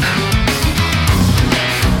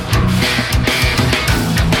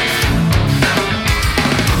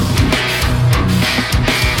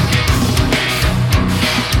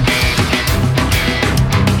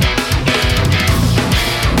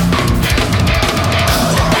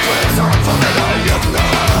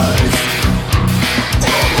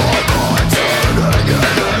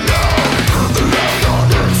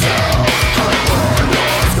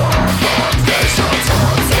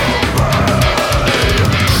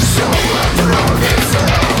 So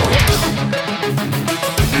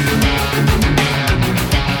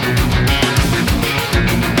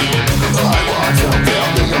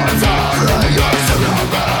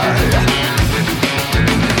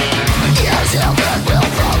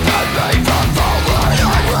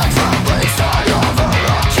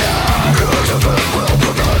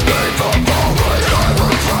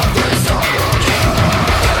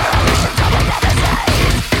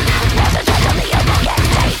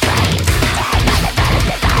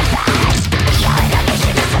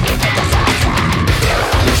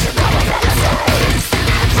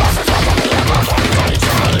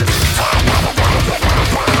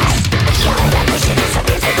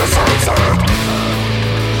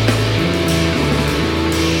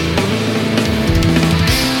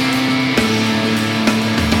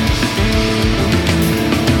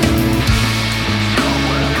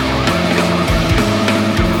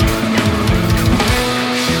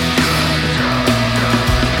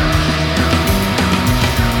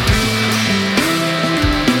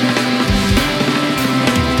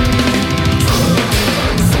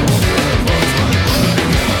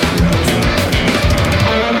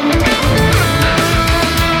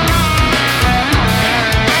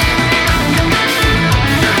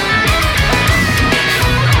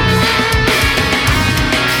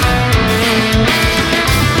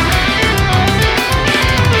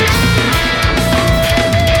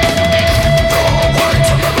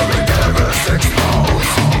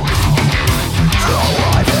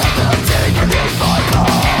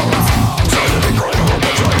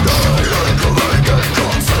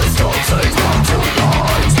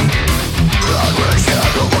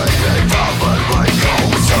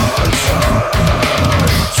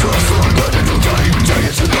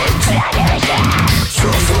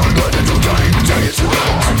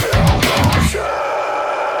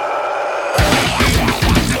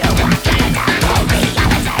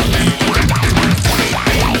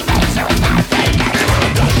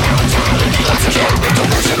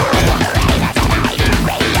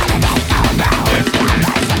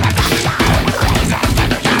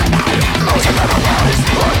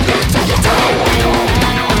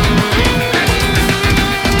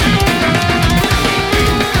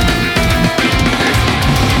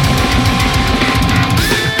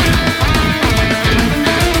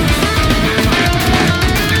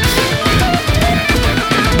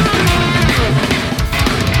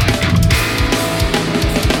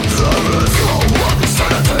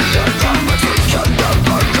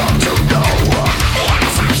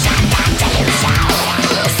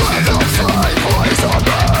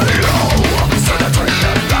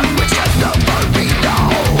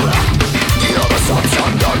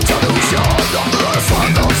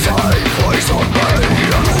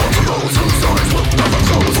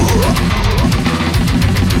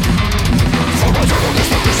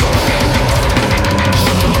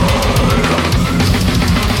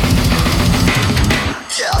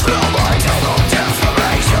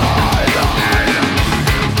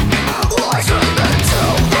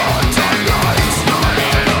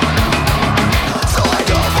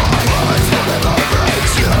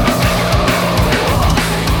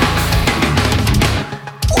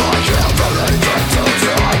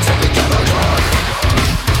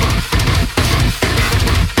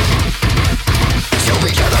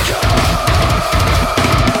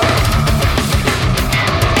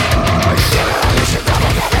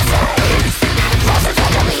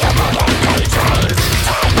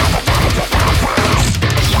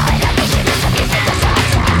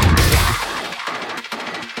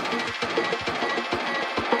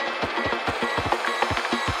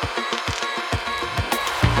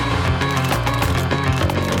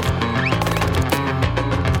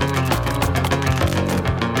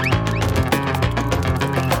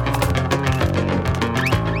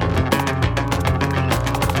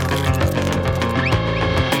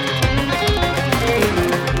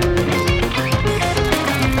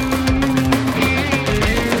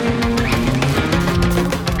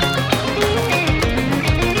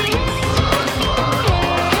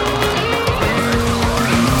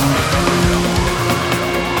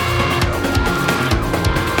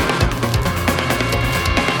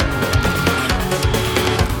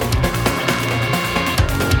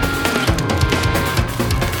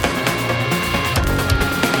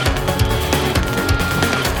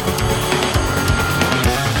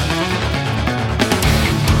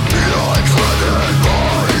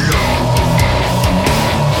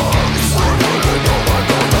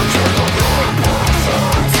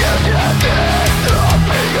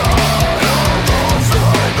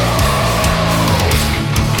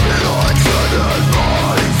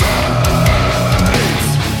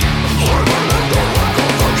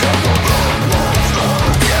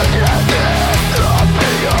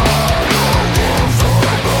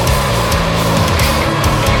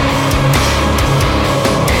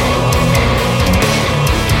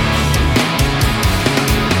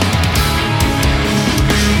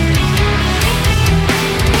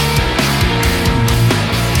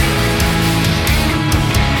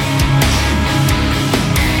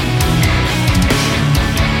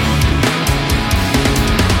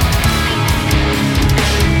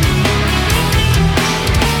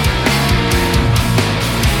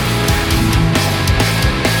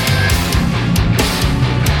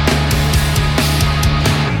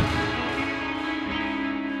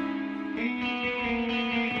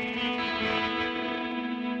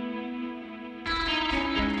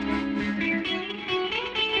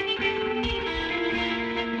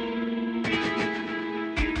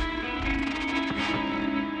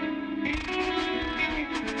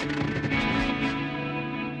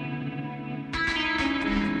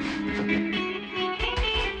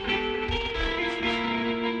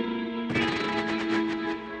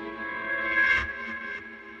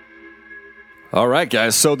All right,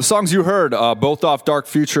 guys. So the songs you heard, both off Dark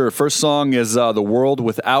Future. First song is The World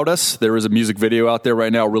Without Us. There is a music video out there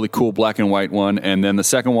right now, a really cool black and white one. And then the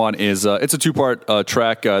second one is, it's a two-part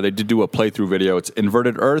track. They did do a playthrough video. It's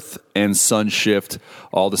Inverted Earth and Sun Shift.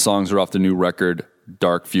 All the songs are off the new record,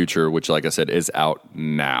 Dark Future, which, like I said, is out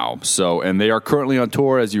now. So, and they are currently on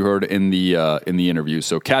tour, as you heard in the interview.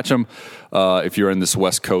 So catch them if you're in this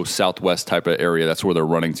West Coast, Southwest type of area. That's where they're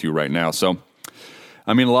running to right now. So,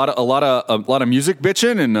 I mean, a lot of music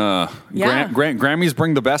bitching, and Grammys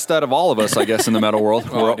bring the best out of all of us, I guess, in the metal world.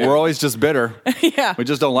 We're always just bitter. Yeah, we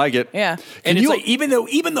just don't like it. Yeah, and it's like even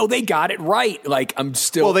though they got it right, like I'm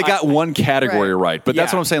still. Well, they got one category right, but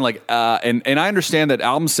that's what I'm saying. Like, and I understand that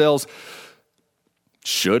album sales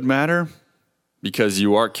should matter because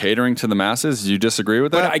you are catering to the masses. Do you disagree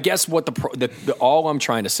with that? But I guess what all I'm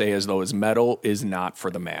trying to say is, though, is metal is not for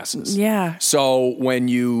the masses. Yeah. So when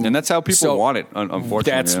you... And that's how people want it,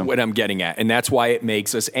 unfortunately. That's what I'm getting at. And that's why it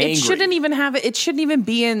makes us angry. It shouldn't even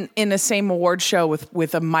be in the same award show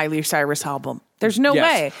with a Miley Cyrus album. There's no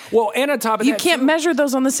way. Well, and on top of that, you can't measure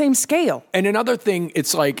those on the same scale. And another thing,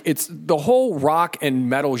 it's like it's the whole rock and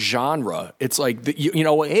metal genre. It's like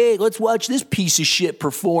hey, let's watch this piece of shit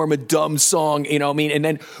perform a dumb song. You know what I mean? And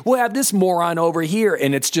then we'll have this moron over here,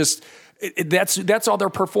 and it's just that's all their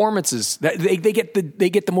performances. They get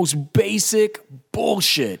the most basic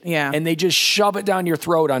bullshit, and they just shove it down your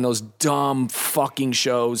throat on those dumb fucking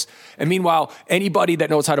shows. And meanwhile, anybody that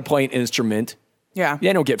knows how to play an instrument. Yeah,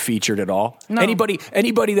 they don't get featured at all. No. Anybody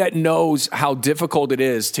that knows how difficult it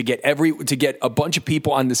is to get a bunch of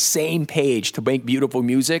people on the same page to make beautiful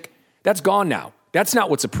music, that's gone now. That's not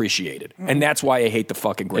what's appreciated, and that's why I hate the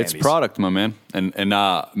fucking Grammys. It's product, my man, and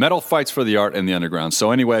metal fights for the art and the underground.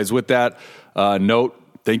 So, anyways, with that note,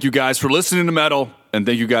 thank you guys for listening to metal, and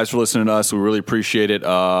thank you guys for listening to us. We really appreciate it,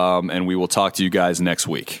 and we will talk to you guys next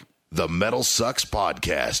week. The MetalSucks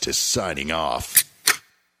podcast is signing off.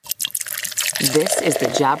 This is the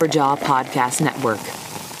Jabberjaw Podcast Network.